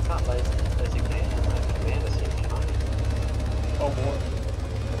can't designate my commander seat, can I? oh boy.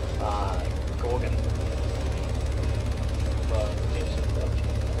 Gorgon.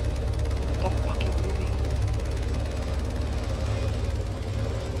 Stop fucking moving.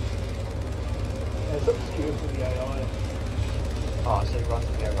 Yeah, it's obscure for the AI. Oh, so you run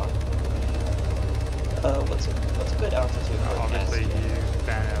from here, right? What's a good altitude for a Obviously, gas? you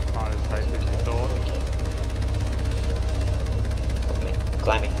found out not as safe as you thought. Okay,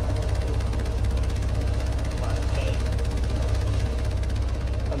 climbing.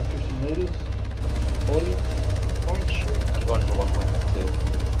 150 meters. 40. Orange. I'm going for 1.2.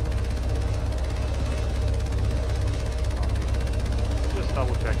 Just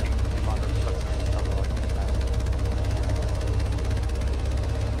double checking. You might have put some cover like that.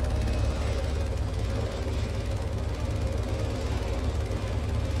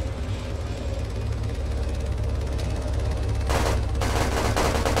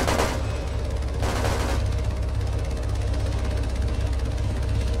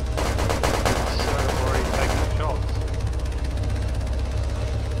 So, already taking shots.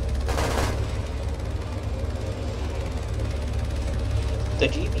 The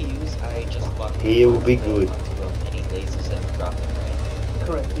GPUs, I just bought. He will be good. Any lasers and drop them, right?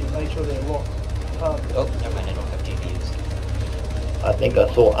 Correct, you make sure they're locked. Oh, never mind, I don't have GPUs. I think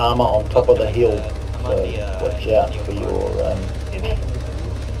I saw Arma on top of the hill. I'm So on the, watch out for Neo your It is.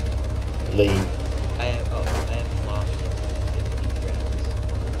 lead. I have lost 50 grams.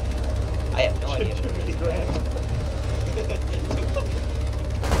 I have no idea. 50 grams.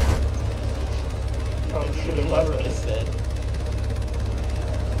 Oh, shit, That's what I said.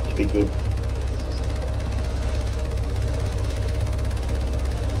 Should be good.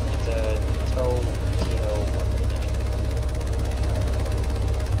 It's a toe Tito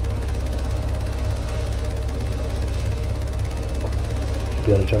 139. Should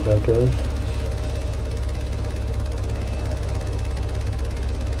be able to jump out, guys.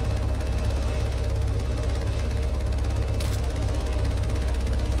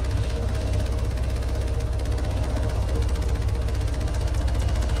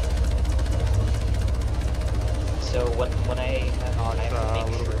 So when I have Oh, I it's have to a make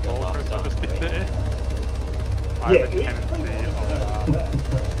little sure bit the more lock's Chris, I on, just did right? there. I Yeah, have a it- tendency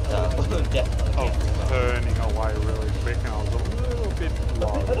Definitely. of turning away really quick, and I was a little bit I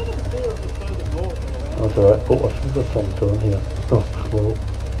low. don't know if it's further north or around. That's alright. Oh, I've got something still in here. Oh, well.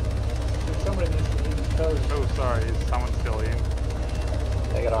 There's somewhere in this code. Oh, sorry, is someone still in?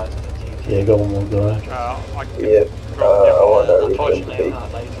 I got eyes on the TV. Yeah, got one more guy. I can Yeah, drop I want to Unfortunately, return I'm to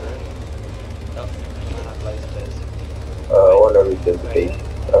not laser. Nope, I'm not laser based. I want to return to base.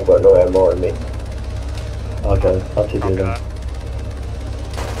 I've got no ammo on me. Okay, up to you copy then. that.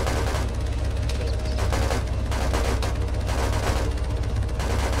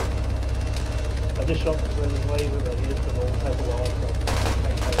 I just shot the laser, but it is the wrong type of wall.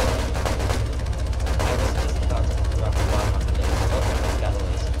 I was just about to drop a bomb on the laser. Oh, I got a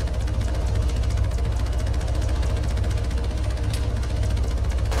laser.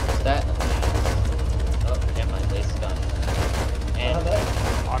 What's that? Oh, never mind, laser's gone. And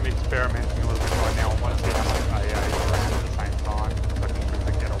I'm experimenting a little bit right now. I want to see how much AA is around at the same time, so I can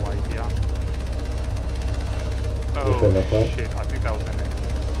quickly get away here. Oh fair enough, right? shit, I think that was an enemy.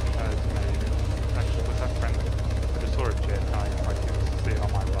 Actually, was that friend? I just saw a jet. I can see it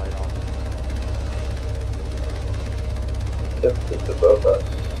on my radar. Yep, it's above us.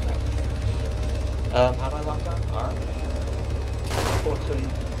 how do I lock on? R? 14.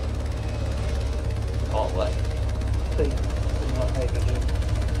 Call it what? C. Not hydrogen.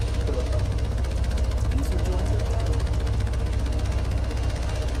 Silicon. User joined your channel.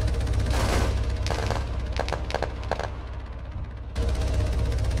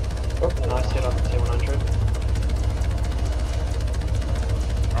 Oh, nice hit on the T100.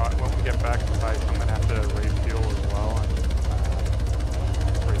 Alright, when we get back to base, I'm going to have to refuel as well and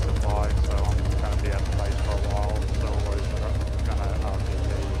resupply, so I'm going to be at the base for a while, so all those that are going to RTP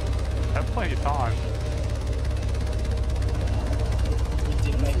have plenty of time.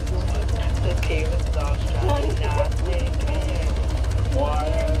 The team is all trying not thinking.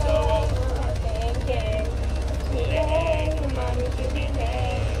 Water low, thinking. Money to be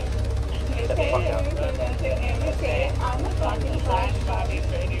made. Get the fuck out. I'm a fucking flash, Bobby,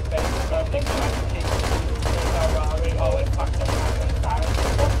 Brady, baby, something fucking Ferrari, always fuck the fucking fire.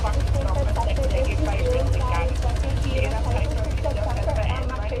 What fucking stuff is that they give my really got it. Get up, I don't think that's the end.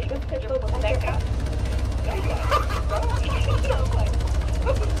 My favorite triple decker.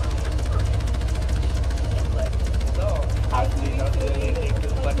 I see no day,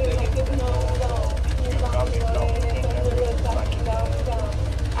 but they get to know. You probably don't think that we're fucking down.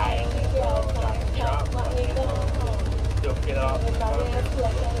 I only go like chop, money go home. Look it up.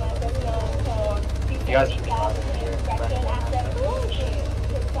 You guys should be talking here.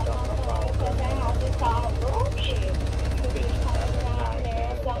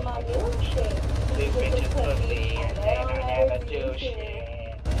 These bitches pussy and they don't ever do shit.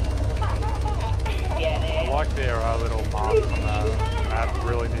 Get I it? like their little marks on the map,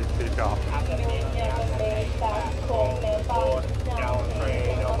 really need to pick up.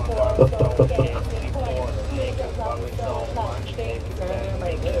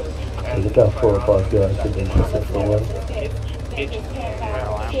 There's about 4 or 5 guys who've been successful ones. Yeah,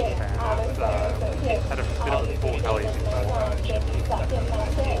 I understand. It's had a bit of a full heli before.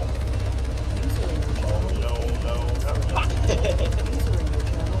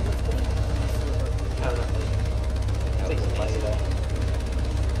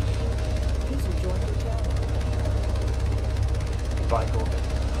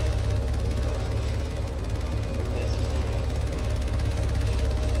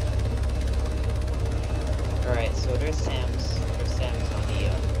 Alright, so there's Sam's. There's Sam's on the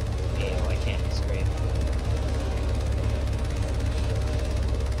AO. I can't scrape.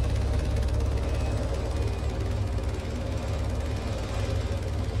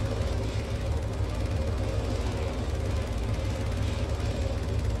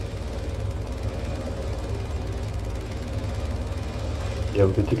 Yeah,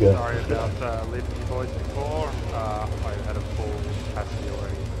 we're good to go. Sorry about leaving you boys before. I had a full capacity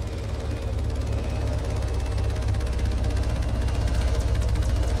already.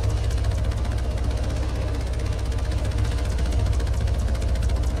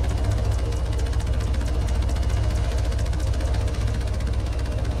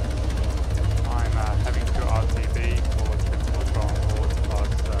 I'm having to RTB for technical trial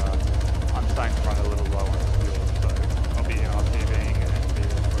plus I'm starting to run a little low on fuel, so I'll be RTBing and be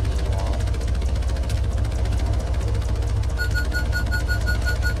there for a little while.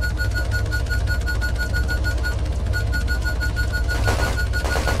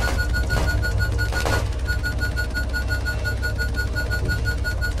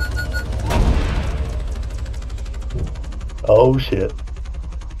 Oh shit.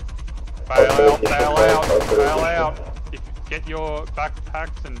 Bail out, bail out, bail out. Get your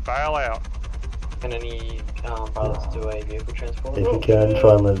backpacks and bail out. Can any pilots do a vehicle transport? If you can,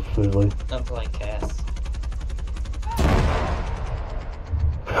 try and live smoothly. I'm playing Cass.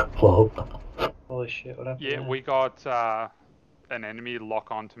 Flop. Holy shit, what happened? Yeah, there? we got an enemy lock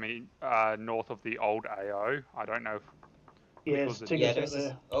onto me north of the old AO. I don't know if Yeah, it was it's a- tickets there's out this.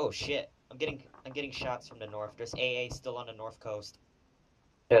 there. Oh shit! I'm getting shots from the north. There's AA still on the north coast.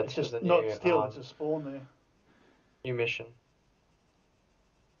 Yeah, It's just not still, it's a spawn there. new mission.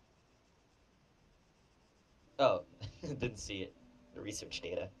 Oh, didn't see it. The research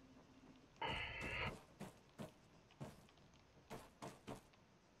data.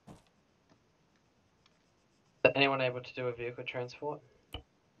 Is anyone able to do a vehicle transport?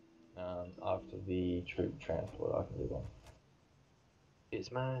 After the troop transport, I can do one.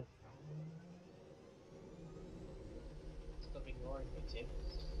 It's mine. Stop ignoring me, Tim.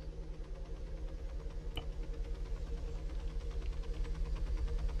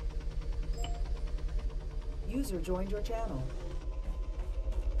 User joined your channel.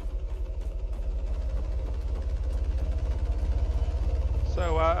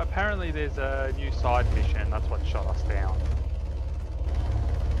 So apparently there's a new side mission. That's what shot us down.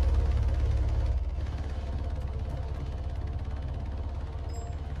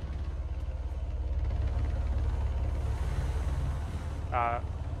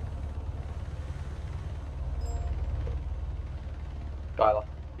 Skylar.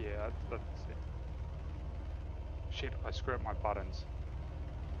 Yeah, that's it. Shit, I screwed up my buttons.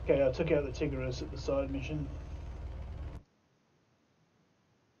 Okay, I took out the Tigris at the side mission.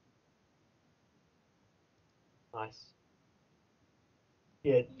 Nice.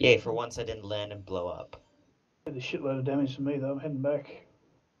 Yeah, Yay, for once I didn't land and blow up. did a shitload of damage to me though, I'm heading back.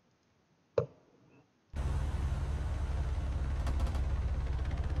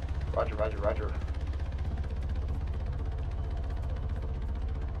 Roger, roger, roger.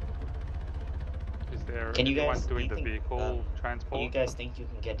 Is there Can you anyone guys doing the think, vehicle Do transport? you guys think you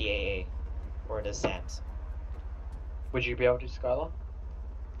can get the AA or the SAMs? Would you be able to, Skylar?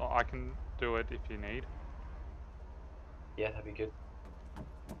 Oh, I can do it if you need. Yeah, that'd be good.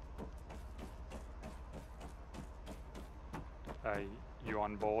 You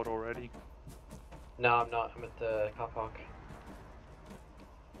on board already? No, I'm not. I'm at the car park.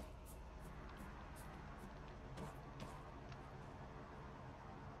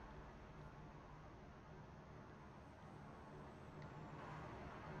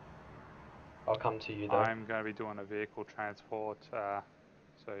 I'll come to you though. I'm going to be doing a vehicle transport,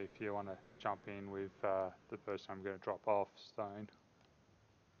 so if you want to jump in with the person I'm going to drop off, Stone.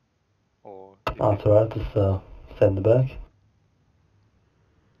 Or if That's alright, just send it back.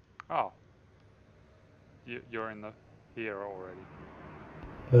 Oh. You're in the here already.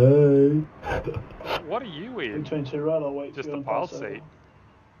 Hey! What are you in? Between two right, I'll wait Just for the you pilot pass over. seat?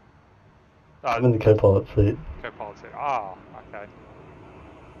 I'm in the co-pilot seat. Co-pilot seat. Ah, okay.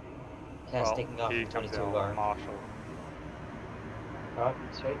 Cass Well, taking off here from comes 22 our bar. Marshal. Alright,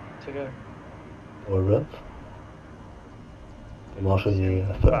 sweet. To go. Whereabouts? Marshal,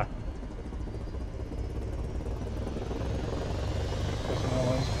 yeah. Back.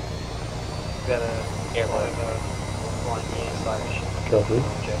 Got a Airport. flying near side mission.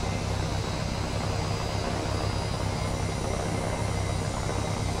 Copy. Check.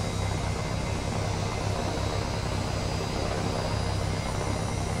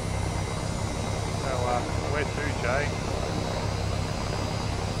 So, where to, Jay?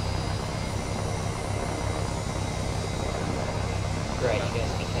 Great, you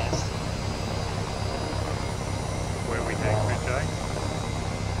guys can cast. Where we next to, Jay?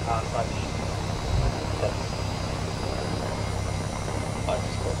 Side mission. Yes. I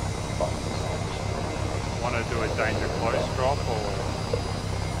just got fucked. Want to do a danger close drop or?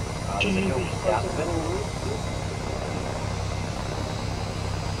 There's a hill south of it.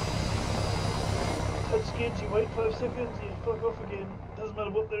 seconds, you wait 5 seconds, you fuck off again. Doesn't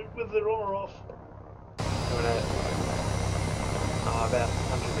matter whether they're on or off. Doing it. About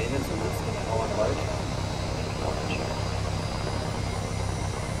 100 meters and then I'll unload.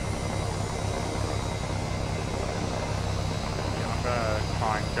 Yeah, I'm gonna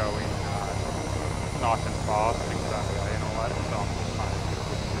try and go in nice and fast because that way and all that, so I'm just trying to get a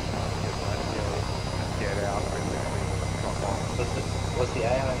good position to get that hill and get out quickly and drop off. Was the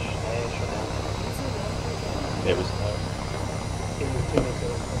AI shut down? There was no. It was 2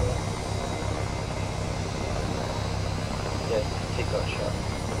 minutes. Yeah, he got shot.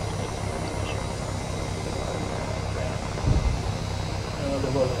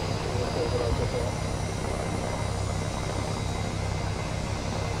 There wasn't anything that I took out.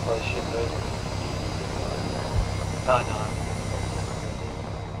 Holy shit, those. Oh no.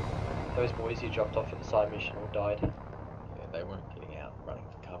 Those boys you dropped off at the side mission all died. Yeah, they weren't getting out and running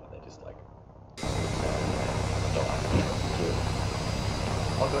for cover. They just like died.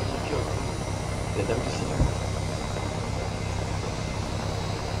 I got you killed. Yeah, they were just sitting there.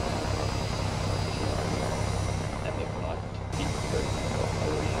 And they were like,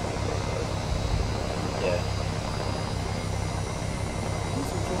 yeah.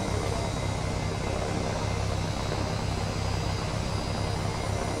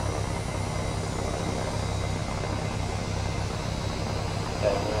 Okay,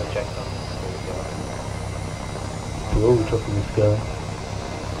 I'm gonna check on this. Here we go. We're all dropping this guy.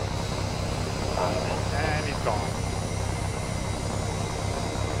 And he's gone.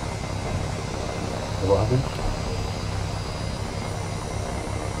 What happened?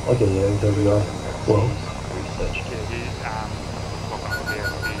 Okay, yeah, there we go. Well, Research. Yeah, he got on the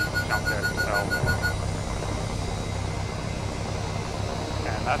BSC, jumped out himself.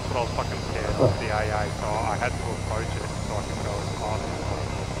 And that's what I was fucking scared of, the AA, so I had to approach it so I could go as fast as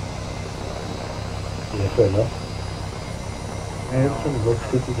possible. yeah, fair enough. And some look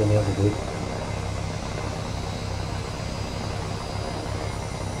sticky than the other dude.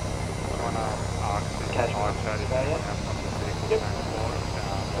 I want to ask if Casual I chat if Australia? you have some vehicle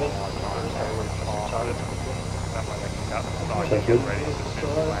transport while I try and stay with fast. That way they can get start Sounds get good. ready as soon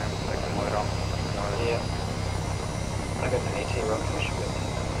as we land, they can load up and go. Yeah. I got an AT rocket, I should be able to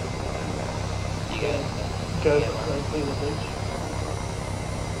take that. You good? Go Yeah, for clear the bridge.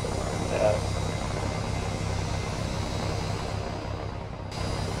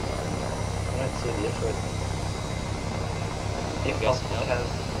 I don't see the effort. If Yes, possible, no. Kaz,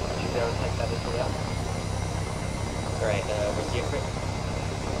 would you be able to take that effort out? Alright, where's the effort?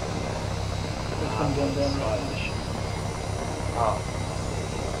 There's one going down Side right. mission. Oh.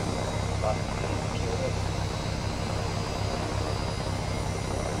 But,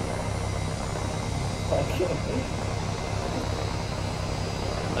 killed it.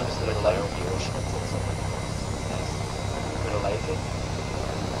 I'm just gonna load the ocean until someone calls. Nice. Bit of lazy.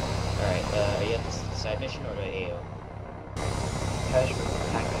 Alright, are you at the side mission or the AO? Casual.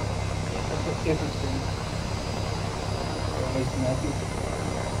 Hacker. That's what difference in. Or at least Matthew.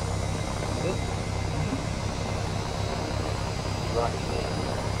 Is it? Right there.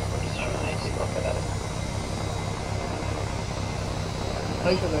 I'm just trying to AT rocket at it.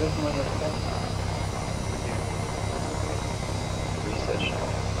 Make sure there isn't one that's back. Research.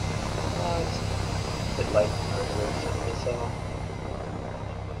 It's a bit late for the research missile.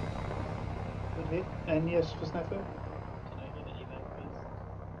 Good hit. And yes, for Snapper. Can I get an evac, please?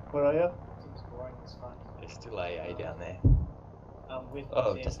 Where are you? Seems boring, it's fine. There's still AA down there. With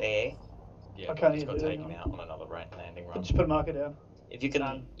Oh, the just team. AA? Yeah, I can't just got either, taken no. out on another landing run. Just put a marker down. If you can,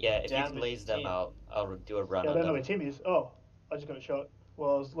 Down- yeah, if you down can with blaze the them, team. I'll do a run Yeah, I on don't know them. where Tim is. Oh, I just got a shot.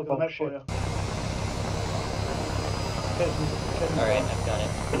 Well, I was looking at the map for shit. you. Alright, I've got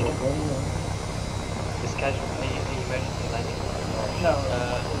it. Is casual the emergency landing? No.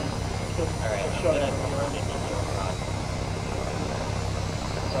 Alright, I'm Shot gonna out. come run in your run.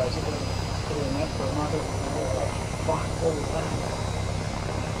 Sorry, just put a map for a marker. Fuck, what was that?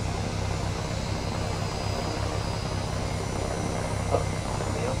 Oh,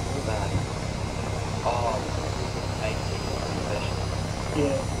 me up real bad. Oh, 18 possession.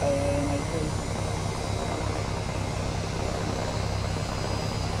 Yeah, I agree.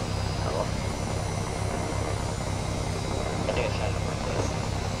 Oh, well. I think I shot him like this.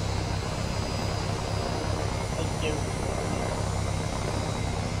 Thank you.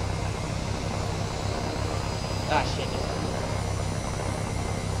 Ah, shit.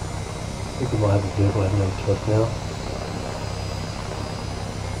 I think we might have a vehicle heading over to us now.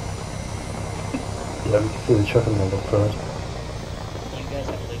 Yeah, we can see the truck on the other front. You guys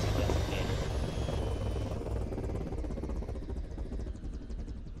have laser jets, okay?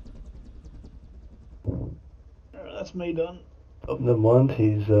 That's me done. Oh, never mind,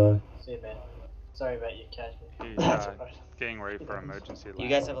 he's See you, man. Sorry about your casual. He's That's alright. getting ready for emergency You landing.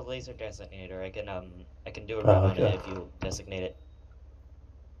 guys have a laser designator. I can do a run on okay. it if you designate it.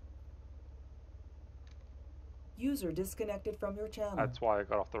 User disconnected from your channel. That's why I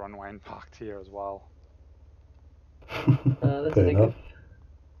got off the runway and parked here as well. That's Fair negative. enough.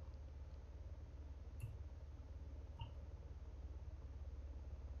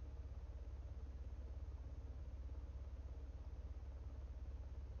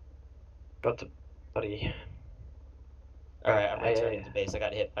 Got to, buddy. Alright, I'm Hey, returning hey. to base. I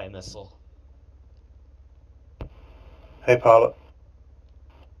got hit by a missile. Hey, pilot.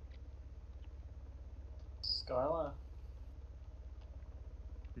 Skylar,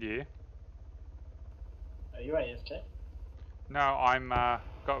 Yeah. are you AFK? No, I'm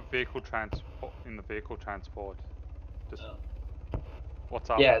got vehicle transport in the vehicle transport. Just what's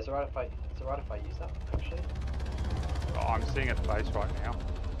up? Yeah, is it right if I use that actually? Oh, I'm seeing it at base right now.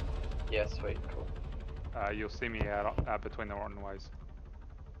 Yeah, sweet, cool. You'll see me out between the runways.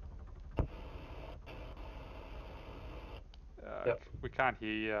 Yep. We can't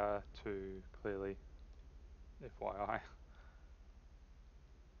hear you too clearly. FYI.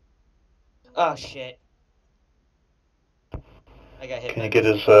 Oh shit. I got hit Can by you get a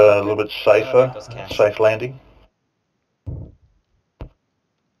us missile. a little bit safer, goes Cash. safe landing?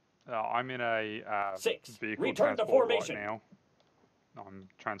 I'm in a vehicle Return to transport right formation. now. I'm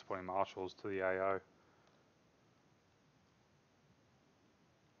transporting marshals to the AO.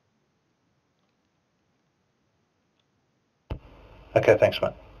 Okay, thanks,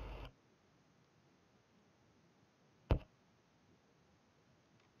 mate.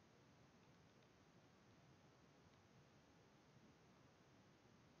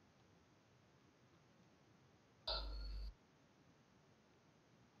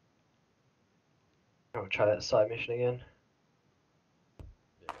 I'll try that side mission again.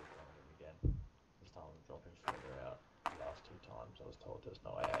 Again. This time I'm dropping further out. Last 2 times I was told there's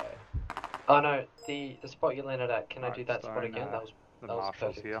no AA. Oh no, the spot you landed at, can I Right, do that spot Stone, again? That was the perfect,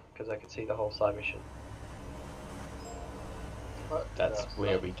 marshals here. because I could see the whole side mission. What? That's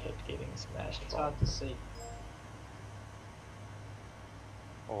where we kept getting smashed It's from. hard to see.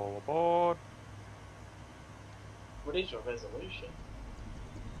 All aboard. What is your resolution?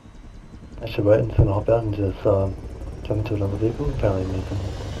 Actually, wait until I hop out and just jump into another vehicle. Apparently, we can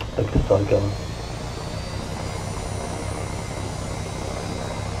like start going.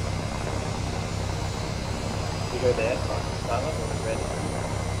 You go there, Skylar, or we ready?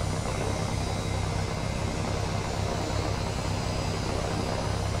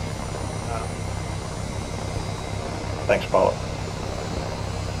 Thanks, pilot.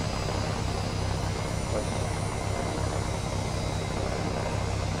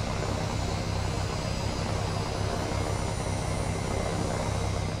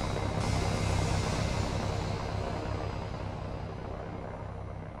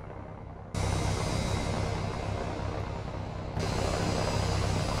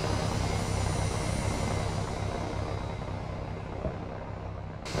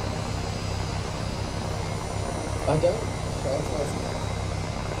 I don't.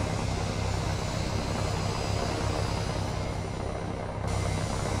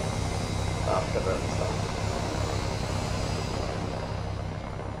 Oh, I've got to start.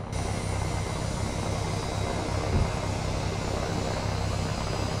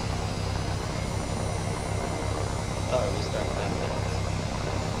 Oh, we start landing.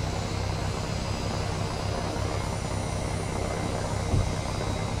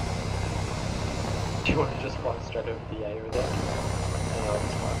 Do you want to just fly straight over the A with it? And I'll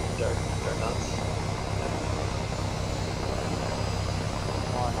just like go nuts.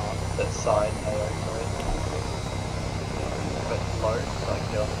 Why not? That side AO, sorry. But low,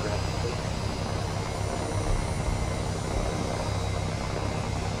 like get on the ground quickly.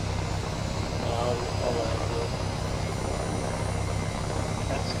 I'll land here.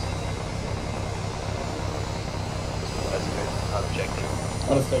 That's good.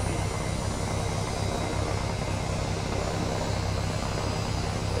 Objective. Unexpected.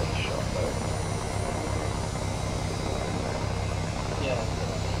 Good shot though. Yeah.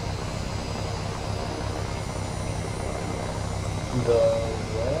 The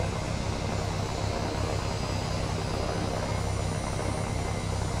where?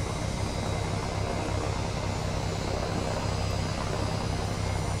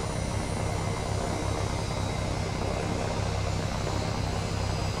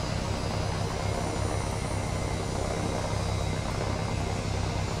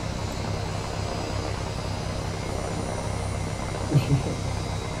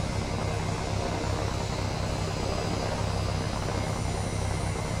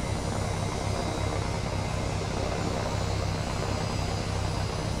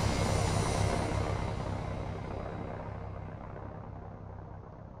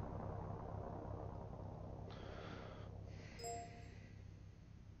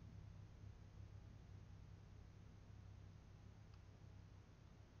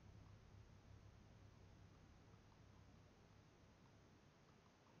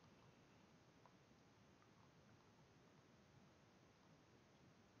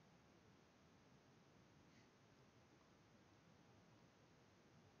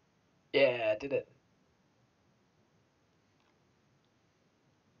 Yeah, I did it.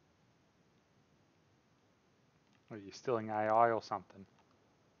 Are you stealing AI or something?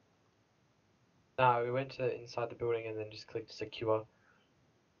 No, we went to inside the building and then just clicked secure.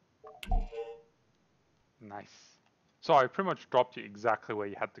 Nice. So I pretty much dropped you exactly where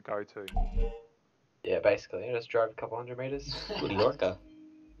you had to go to. Yeah, basically. I just drove a couple hundred meters. Good Yorka.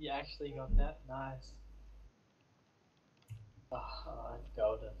 You actually got that? Nice. Oh,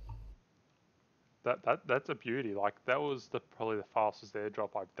 golden. That's a beauty. Like that was probably the fastest airdrop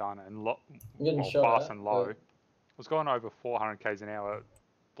I've done, and I'm getting shot fast at, and low. but- It was going over 400 k's an hour,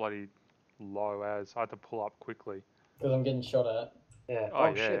 bloody low as. I had to pull up quickly. Because I'm getting shot at. Yeah. Oh, Oh,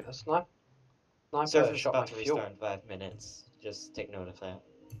 yeah. shit, a sniper Server's shot my about to fuel. restart in 5 minutes. Just take note of that.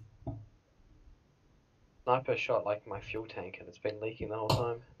 Sniper shot like my fuel tank and it's been leaking the whole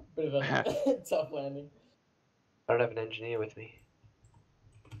time. Bit of a tough landing. I don't have an engineer with me.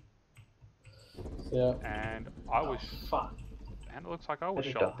 Yeah. And I was Fuck. and it looks like I was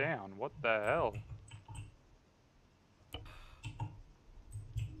How'd you shot die? down. What the hell?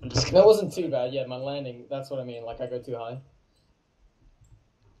 That wasn't too bad, yeah, my landing, that's what I mean, like I go too high.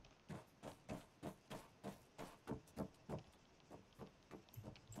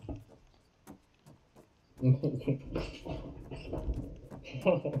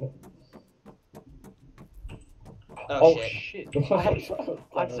 Oh, Oh shit. shit.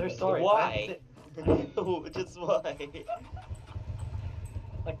 I'm so sorry. Why? Just why?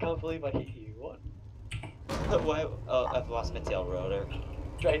 I can't believe I hit you. What? Why? Oh, I've lost my tail rotor.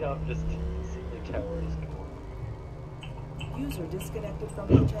 Straight up, just simply terrorist. User disconnected from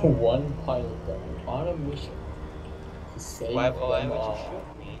your channel. One pilot going on a mission to save Why them would you all.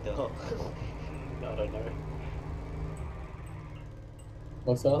 shoot me though? I don't know.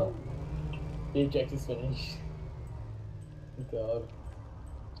 What's up? The objective's finished. God.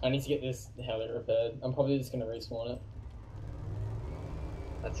 I need to get this heli repaired. I'm probably just gonna respawn it.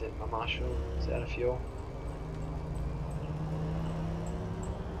 That's it. My Marshall is out of fuel.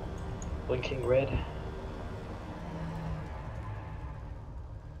 Blinking red.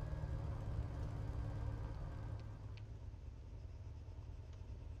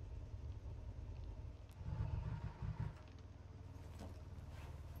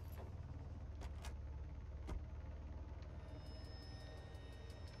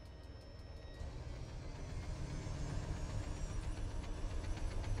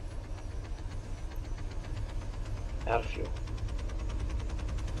 Out of fuel.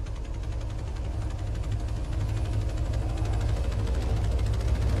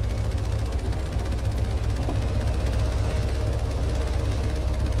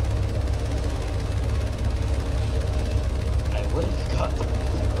 I would have got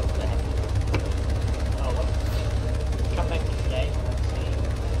that. Oh, what? Come back to today.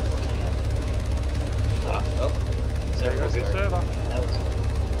 Oh, There goes the server. That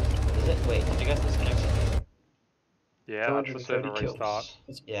was is it? Wait, did you guys lose connection? Yeah, that's the server 230 kills.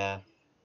 restart. Yeah.